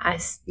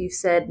 You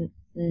said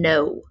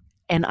no.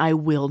 And I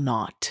will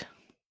not.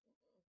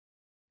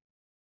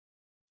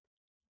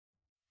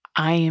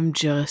 I am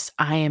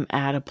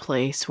at a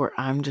place where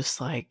I'm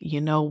just like,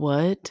 you know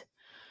what?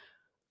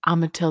 I'm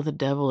going to tell the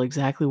devil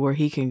exactly where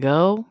he can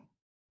go.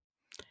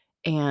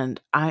 And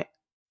I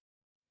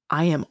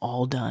am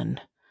all done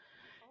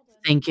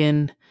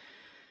thinking,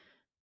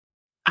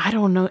 I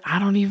don't know. I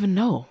don't even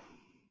know.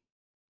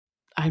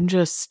 I'm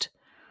just.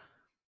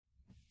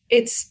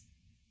 It's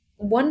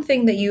one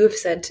thing that you have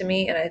said to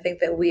me, and I think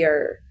that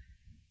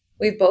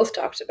we've both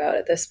talked about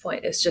at this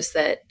point, is just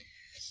that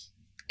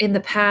in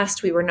the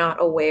past we were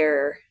not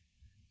aware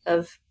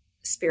of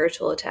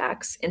spiritual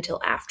attacks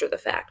until after the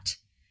fact.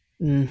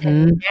 Mm-hmm.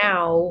 And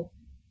now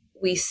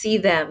we see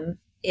them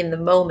in the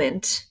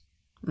moment.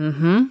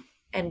 Mm-hmm.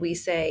 And we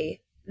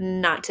say,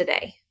 not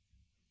today.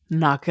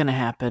 Not gonna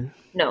happen.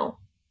 No.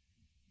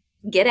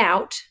 Get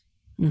out.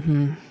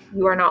 Mm-hmm.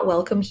 You are not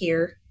welcome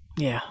here.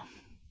 Yeah.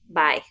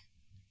 Bye.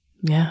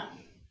 Yeah.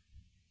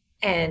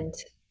 And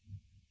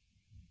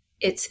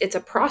it's a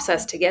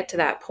process to get to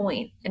that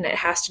point, and it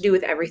has to do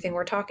with everything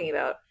we're talking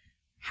about.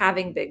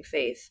 Having big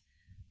faith,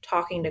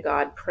 talking to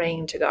God,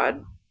 praying to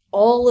God,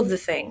 all of the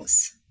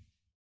things.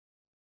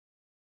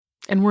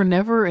 And we're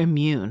never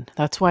immune.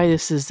 That's why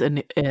this is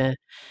a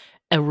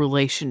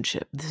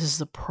relationship. This is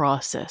a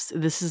process.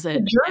 This is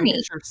an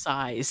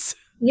exercise.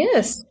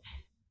 Yes.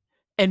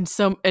 And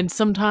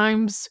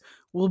sometimes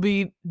we'll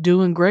be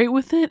doing great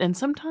with it, and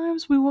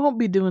sometimes we won't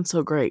be doing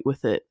so great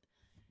with it.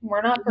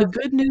 We're not perfect. The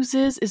good news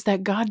is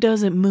that God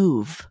doesn't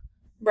move.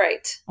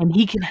 Right. And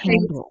he can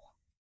handle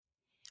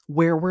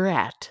where we're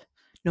at,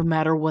 no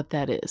matter what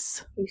that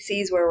is. He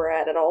sees where we're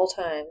at all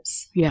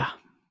times. Yeah.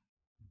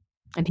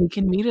 And he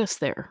can meet us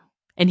there.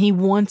 And he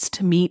wants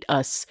to meet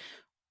us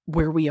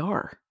where we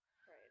are.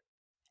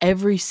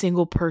 Every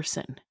single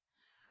person.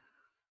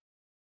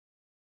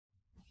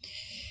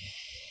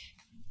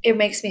 It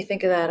makes me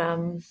think of that, I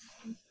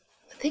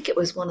think it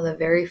was one of the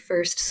very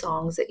first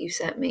songs that you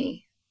sent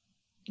me.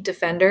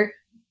 Defender.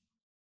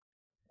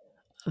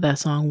 That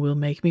song will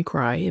make me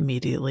cry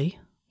immediately.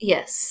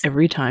 Yes.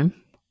 Every time.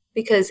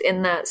 Because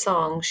in that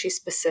song, she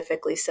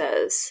specifically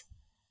says,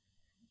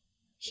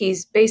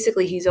 he's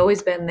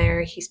always been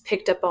there. He's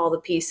picked up all the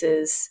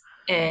pieces,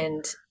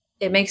 and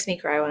it makes me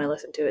cry when I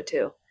listen to it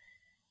too.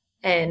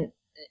 And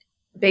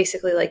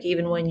basically, like,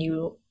 even when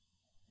you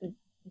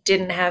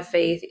didn't have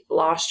faith,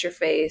 lost your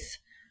faith,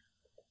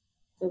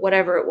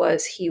 whatever it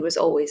was, he was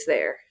always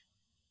there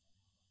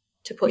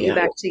to put you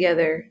back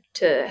together,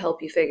 to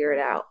help you figure it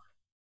out.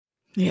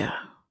 Yeah.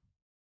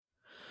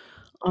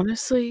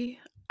 Honestly,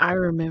 I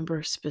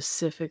remember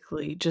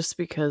specifically just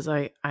because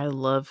I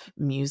love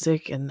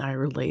music and I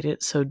relate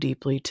it so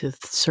deeply to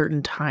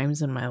certain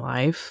times in my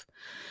life.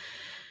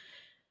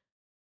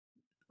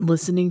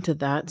 Listening to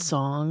that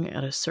song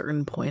at a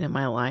certain point in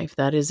my life,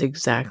 that is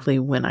exactly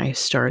when I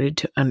started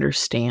to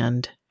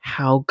understand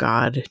how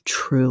God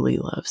truly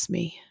loves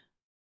me.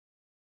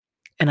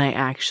 And I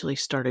actually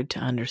started to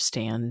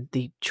understand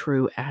the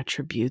true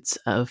attributes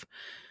of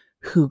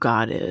who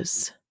God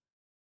is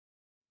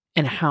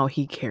and how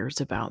he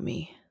cares about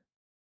me.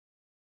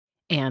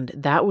 And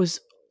that was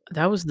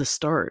the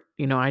start.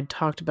 I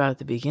talked about at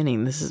the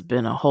beginning, this has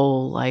been a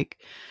whole like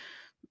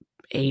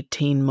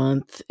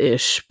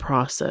 18-month-ish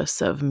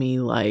process of me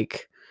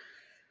like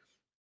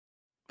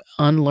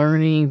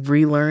unlearning,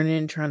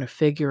 relearning, trying to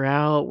figure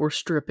out. We're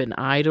stripping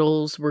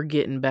idols, we're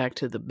getting back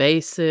to the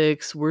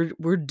basics.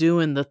 We're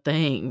doing the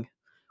thing.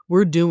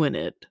 We're doing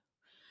it.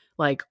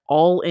 Like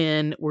all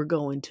in, we're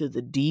going to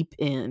the deep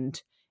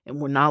end and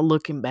we're not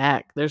looking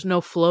back. There's no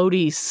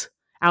floaties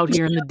out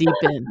here in the deep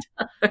end.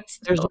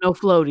 There's no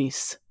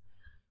floaties.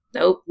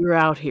 Nope. We're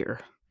out here.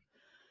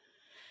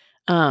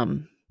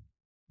 Um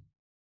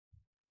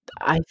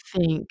I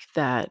think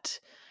that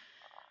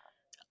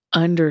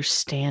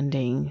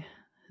understanding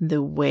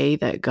the way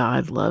that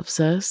God loves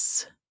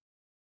us,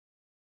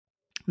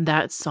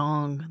 that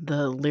song,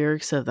 the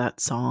lyrics of that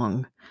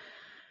song,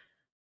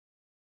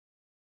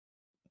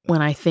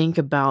 when I think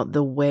about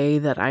the way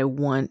that I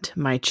want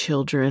my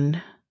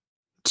children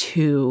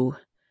to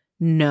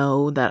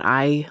know that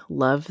I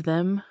love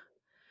them,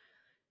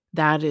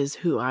 that is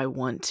who I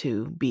want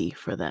to be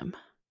for them.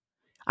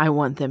 I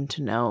want them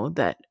to know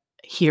that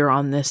here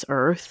on this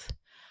earth,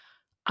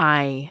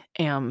 I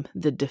am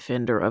the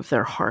defender of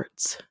their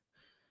hearts.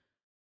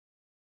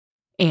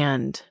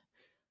 And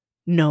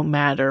no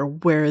matter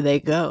where they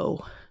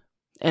go,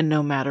 and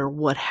no matter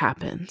what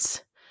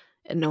happens,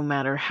 and no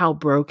matter how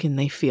broken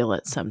they feel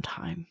at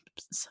sometimes,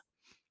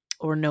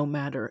 or no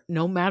matter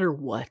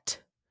what,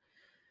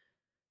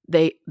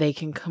 they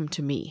can come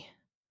to me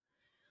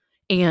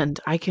and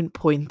I can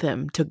point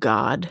them to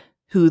God,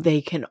 who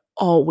they can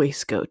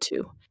always go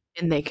to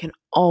and they can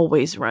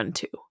always run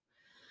to.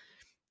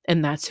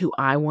 And that's who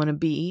I want to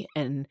be.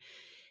 And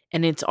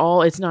it's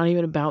not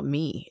even about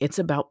me. It's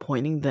about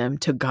pointing them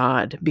to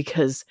God,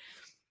 because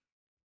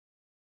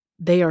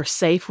they are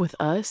safe with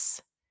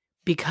us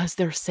because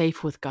they're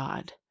safe with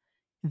God.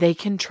 They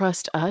can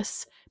trust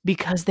us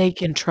because they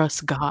can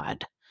trust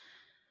God.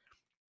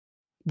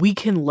 We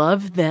can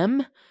love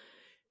them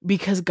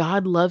because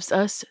God loves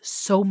us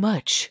so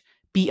much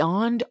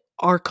beyond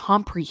our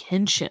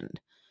comprehension.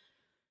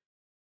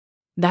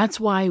 That's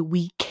why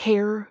we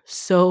care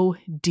so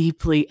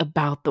deeply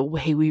about the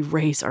way we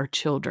raise our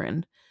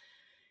children,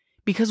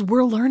 because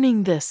we're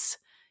learning this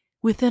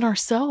within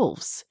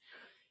ourselves.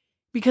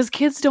 Because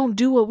kids don't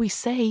do what we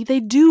say, they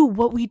do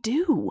what we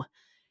do.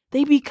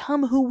 They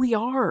become who we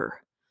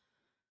are.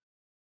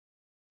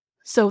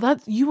 So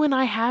that you and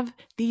I have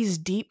these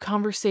deep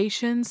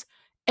conversations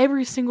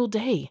every single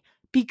day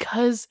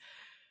because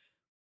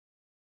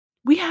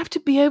we have to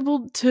be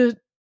able to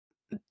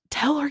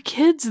tell our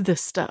kids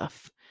this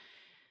stuff.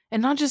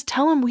 And not just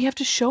tell them, we have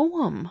to show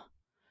them.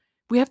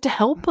 We have to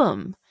help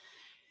them.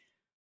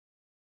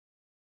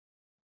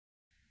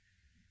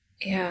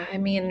 Yeah, I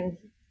mean,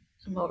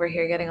 I'm over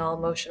here getting all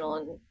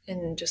emotional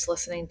and just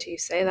listening to you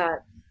say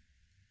that.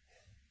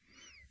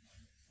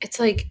 It's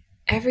like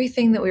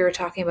everything that we were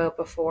talking about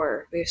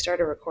before we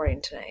started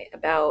recording tonight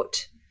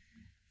about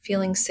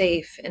feeling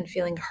safe and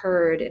feeling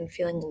heard and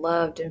feeling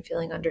loved and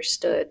feeling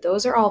understood.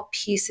 Those are all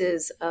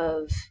pieces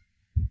of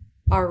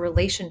our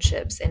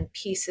relationships and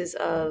pieces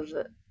of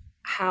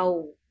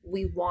how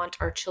we want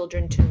our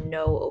children to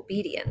know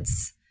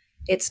obedience.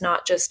 It's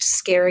not just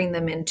scaring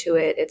them into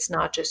it. It's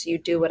not just you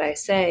do what I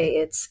say.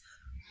 It's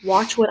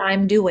watch what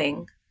I'm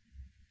doing.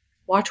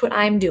 Watch what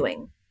I'm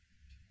doing,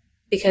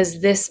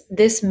 because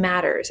this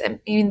matters. I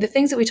mean, the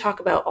things that we talk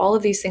about, all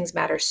of these things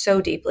matter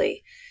so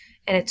deeply,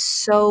 and it's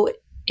so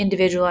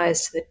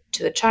individualized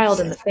to the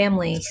child and the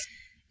family,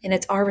 and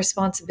it's our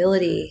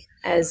responsibility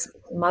as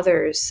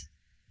mothers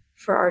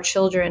for our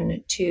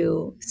children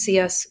to see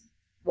us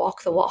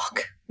walk the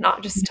walk,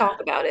 not just talk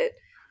about it,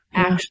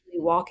 Yeah. actually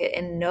walk it,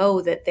 and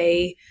know that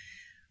they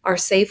are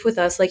safe with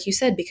us, like you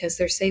said, because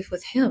they're safe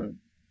with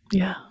him.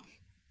 Yeah.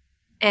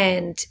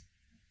 And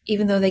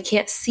even though they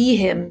can't see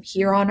him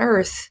here on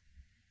earth,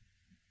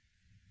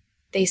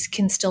 they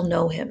can still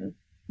know him.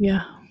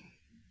 Yeah.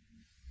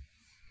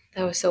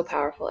 That was so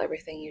powerful,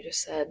 everything you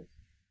just said.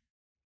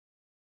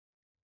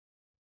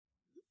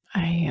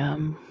 I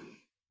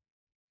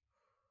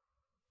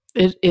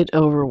it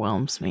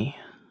overwhelms me.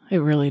 It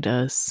really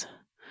does.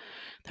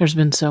 There's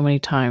been so many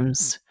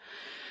times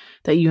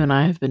that you and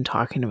I have been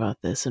talking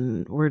about this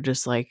and we're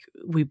just like,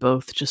 we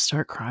both just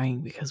start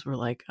crying because we're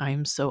like, I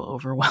am so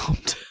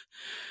overwhelmed.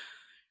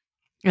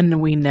 And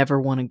we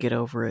never want to get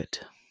over it.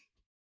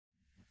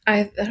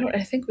 I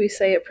think we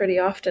say it pretty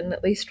often,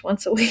 at least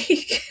once a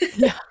week.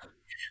 Yeah.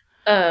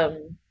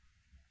 um,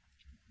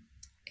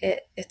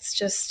 it's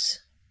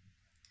just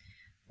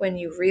when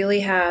you really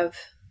have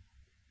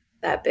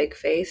that big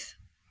faith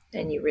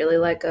and you really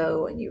let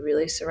go and you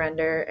really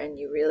surrender and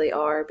you really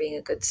are being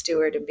a good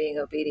steward and being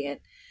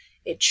obedient,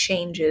 it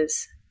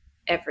changes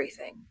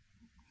everything.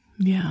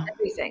 Yeah.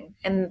 Everything.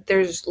 And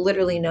there's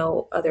literally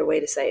no other way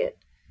to say it.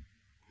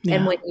 And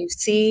Yeah. when you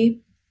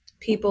see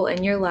people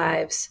in your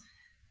lives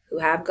who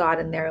have God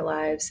in their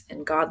lives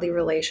and godly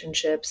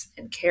relationships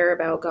and care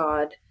about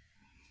God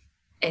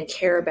and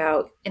care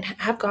about and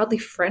have godly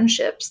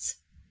friendships,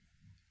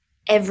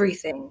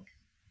 everything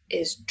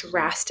is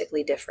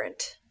drastically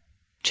different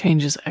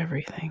Changes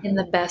everything. in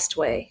the best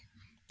way.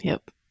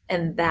 Yep.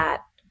 And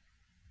that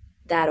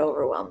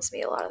overwhelms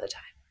me a lot of the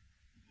time.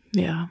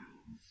 Yeah.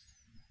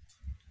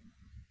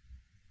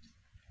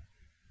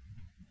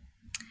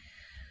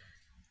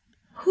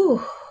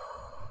 Whew.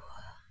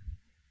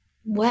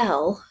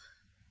 Well,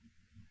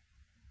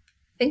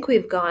 I think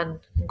we've gone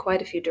in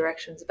quite a few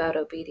directions about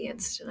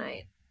obedience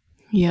tonight.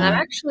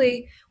 Yeah.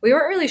 We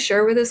weren't really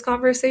sure where this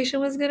conversation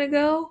was going to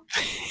go.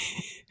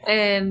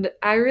 And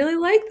I really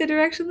like the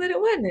direction that it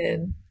went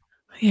in.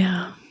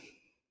 Yeah.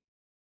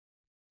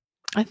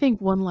 I think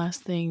one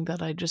last thing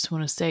that I just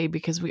want to say,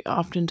 because we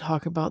often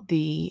talk about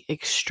the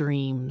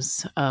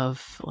extremes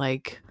of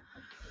like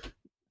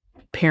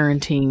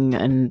parenting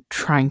and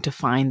trying to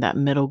find that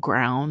middle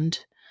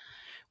ground.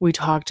 We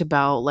talked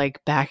about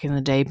like back in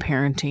the day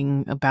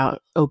parenting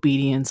about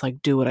obedience,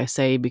 like do what I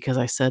say because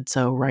I said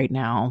so right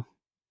now,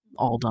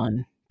 all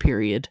done,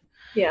 period.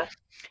 Yeah.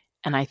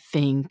 And I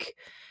think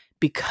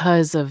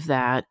because of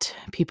that,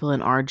 people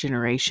in our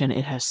generation,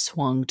 it has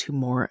swung to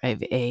more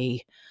of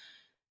a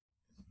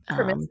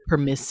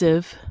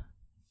permissive I had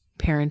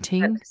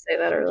parenting. to say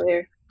that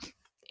earlier.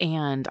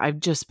 And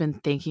I've just been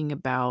thinking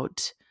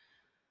about,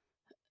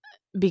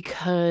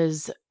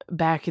 because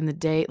back in the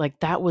day, like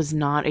that was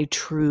not a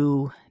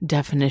true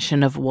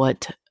definition of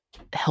what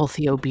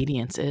healthy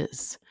obedience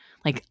is.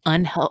 Like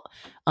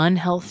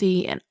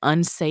unhealthy and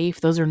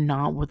unsafe, those are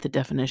not what the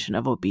definition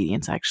of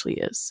obedience actually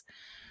is.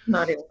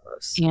 Not even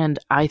close. And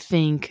I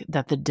think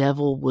that the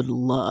devil would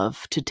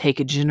love to take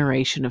a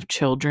generation of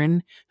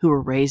children who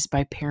were raised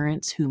by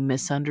parents who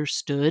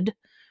misunderstood,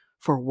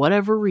 for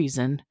whatever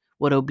reason,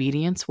 what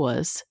obedience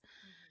was,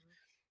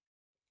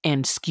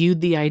 and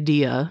skewed the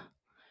idea,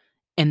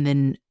 and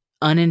then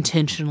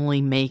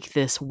unintentionally make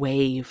this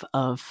wave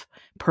of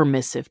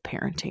permissive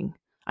parenting.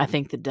 I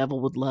think the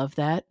devil would love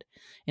that.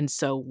 And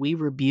so we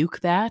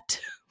rebuke that.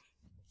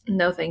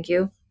 No, thank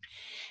you.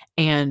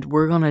 And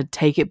we're going to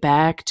take it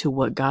back to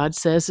what God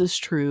says is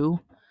true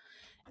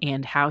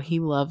and how he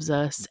loves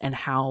us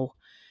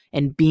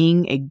and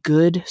being a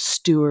good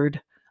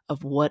steward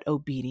of what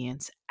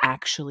obedience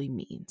actually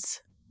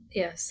means.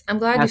 Yes. I'm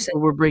glad That's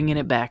what we're bringing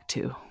it back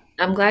to.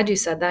 I'm glad you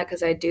said that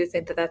because I do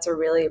think that that's a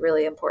really,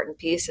 really important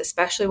piece,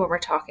 especially when we're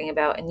talking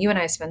about, and you and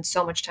I spend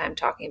so much time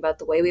talking about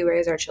the way we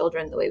raise our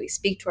children, the way we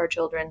speak to our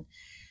children.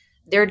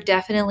 There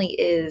definitely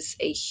is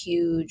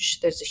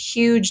there's a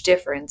huge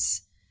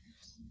difference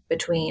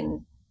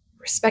between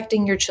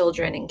respecting your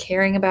children and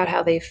caring about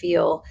how they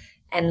feel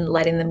and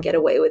letting them get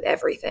away with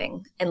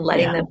everything and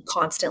letting them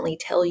constantly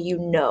tell you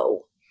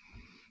no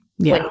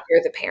when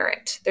you're the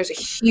parent. There's a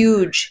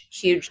huge,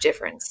 huge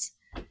difference.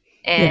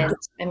 And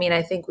I mean,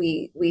 I think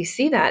we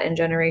see that in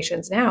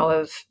generations now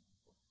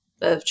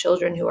of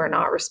children who are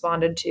not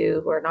responded to,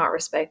 who are not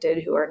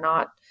respected, who are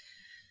not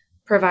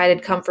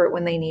provided comfort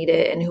when they need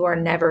it, and who are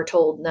never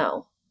told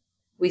no.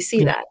 We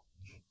see that.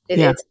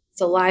 It's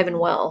alive and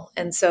well.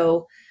 And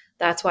so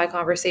that's why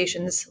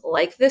conversations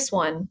like this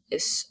one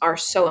are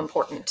so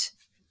important.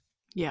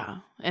 Yeah.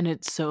 And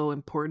it's so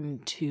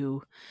important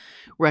to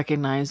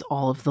recognize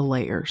all of the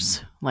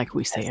layers, like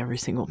we say every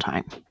single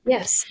time.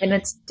 Yes. And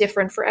it's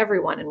different for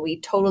everyone. And we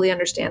totally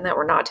understand that.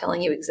 We're not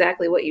telling you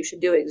exactly what you should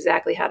do,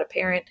 exactly how to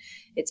parent.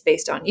 It's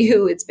based on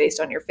you. It's based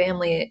on your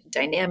family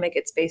dynamic.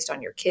 It's based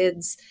on your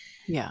kids.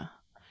 Yeah.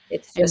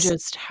 It's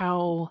just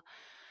how,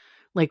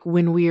 like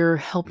when we're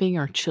helping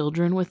our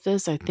children with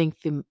this, I think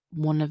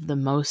one of the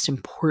most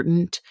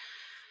important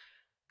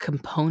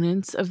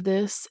components of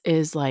this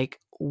is like,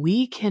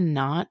 we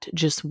cannot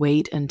just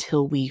wait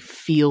until we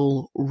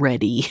feel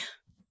ready.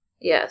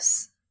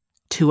 Yes.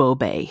 To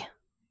obey.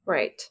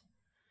 Right.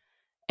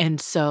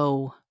 And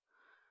so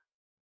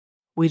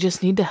we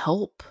just need to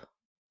help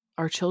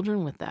our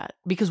children with that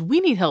because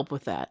we need help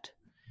with that.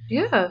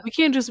 Yeah. We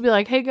can't just be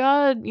like, hey,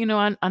 God,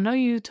 I know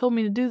you told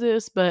me to do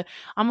this, but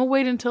I'm going to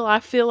wait until I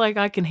feel like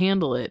I can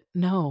handle it.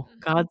 No,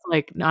 God's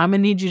like, no, I'm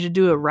going to need you to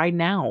do it right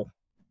now.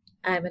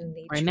 I'm going to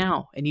need right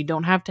now. And you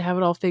don't have to have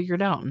it all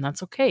figured out. And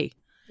that's okay.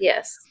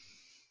 Yes.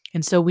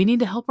 And so we need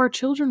to help our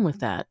children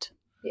with that.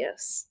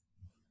 Yes.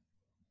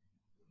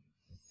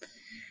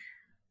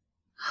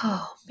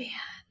 Oh, man.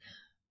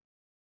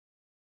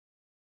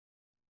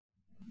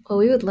 Well,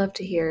 we would love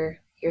to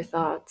hear your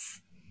thoughts.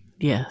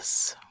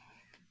 Yes.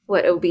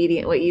 What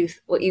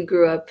you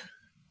grew up,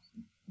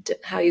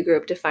 how you grew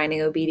up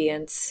defining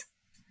obedience,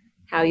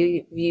 how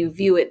you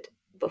view it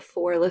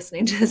before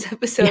listening to this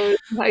episode,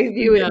 how you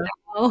view it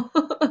now.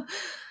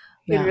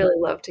 We'd really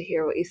love to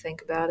hear what you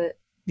think about it.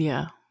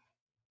 Yeah.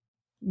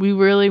 We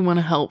really want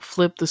to help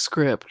flip the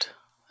script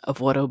of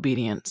what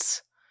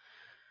obedience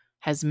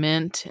has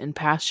meant in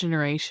past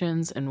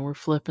generations, and we're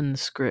flipping the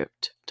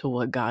script to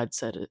what God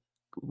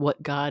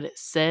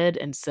said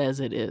and says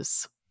it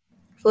is.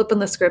 Flipping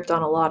the script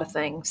on a lot of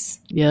things.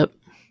 Yep.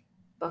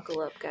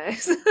 Buckle up,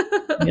 guys.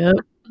 Yep.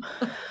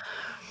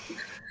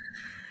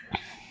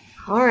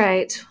 All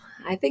right.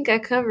 I think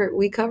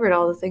we covered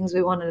all the things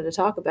we wanted to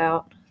talk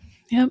about.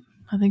 Yep.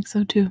 I think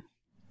so too.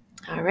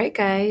 All right,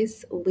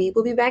 guys. We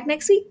will be back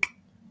next week.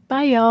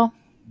 Bye, y'all.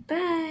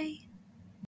 Bye.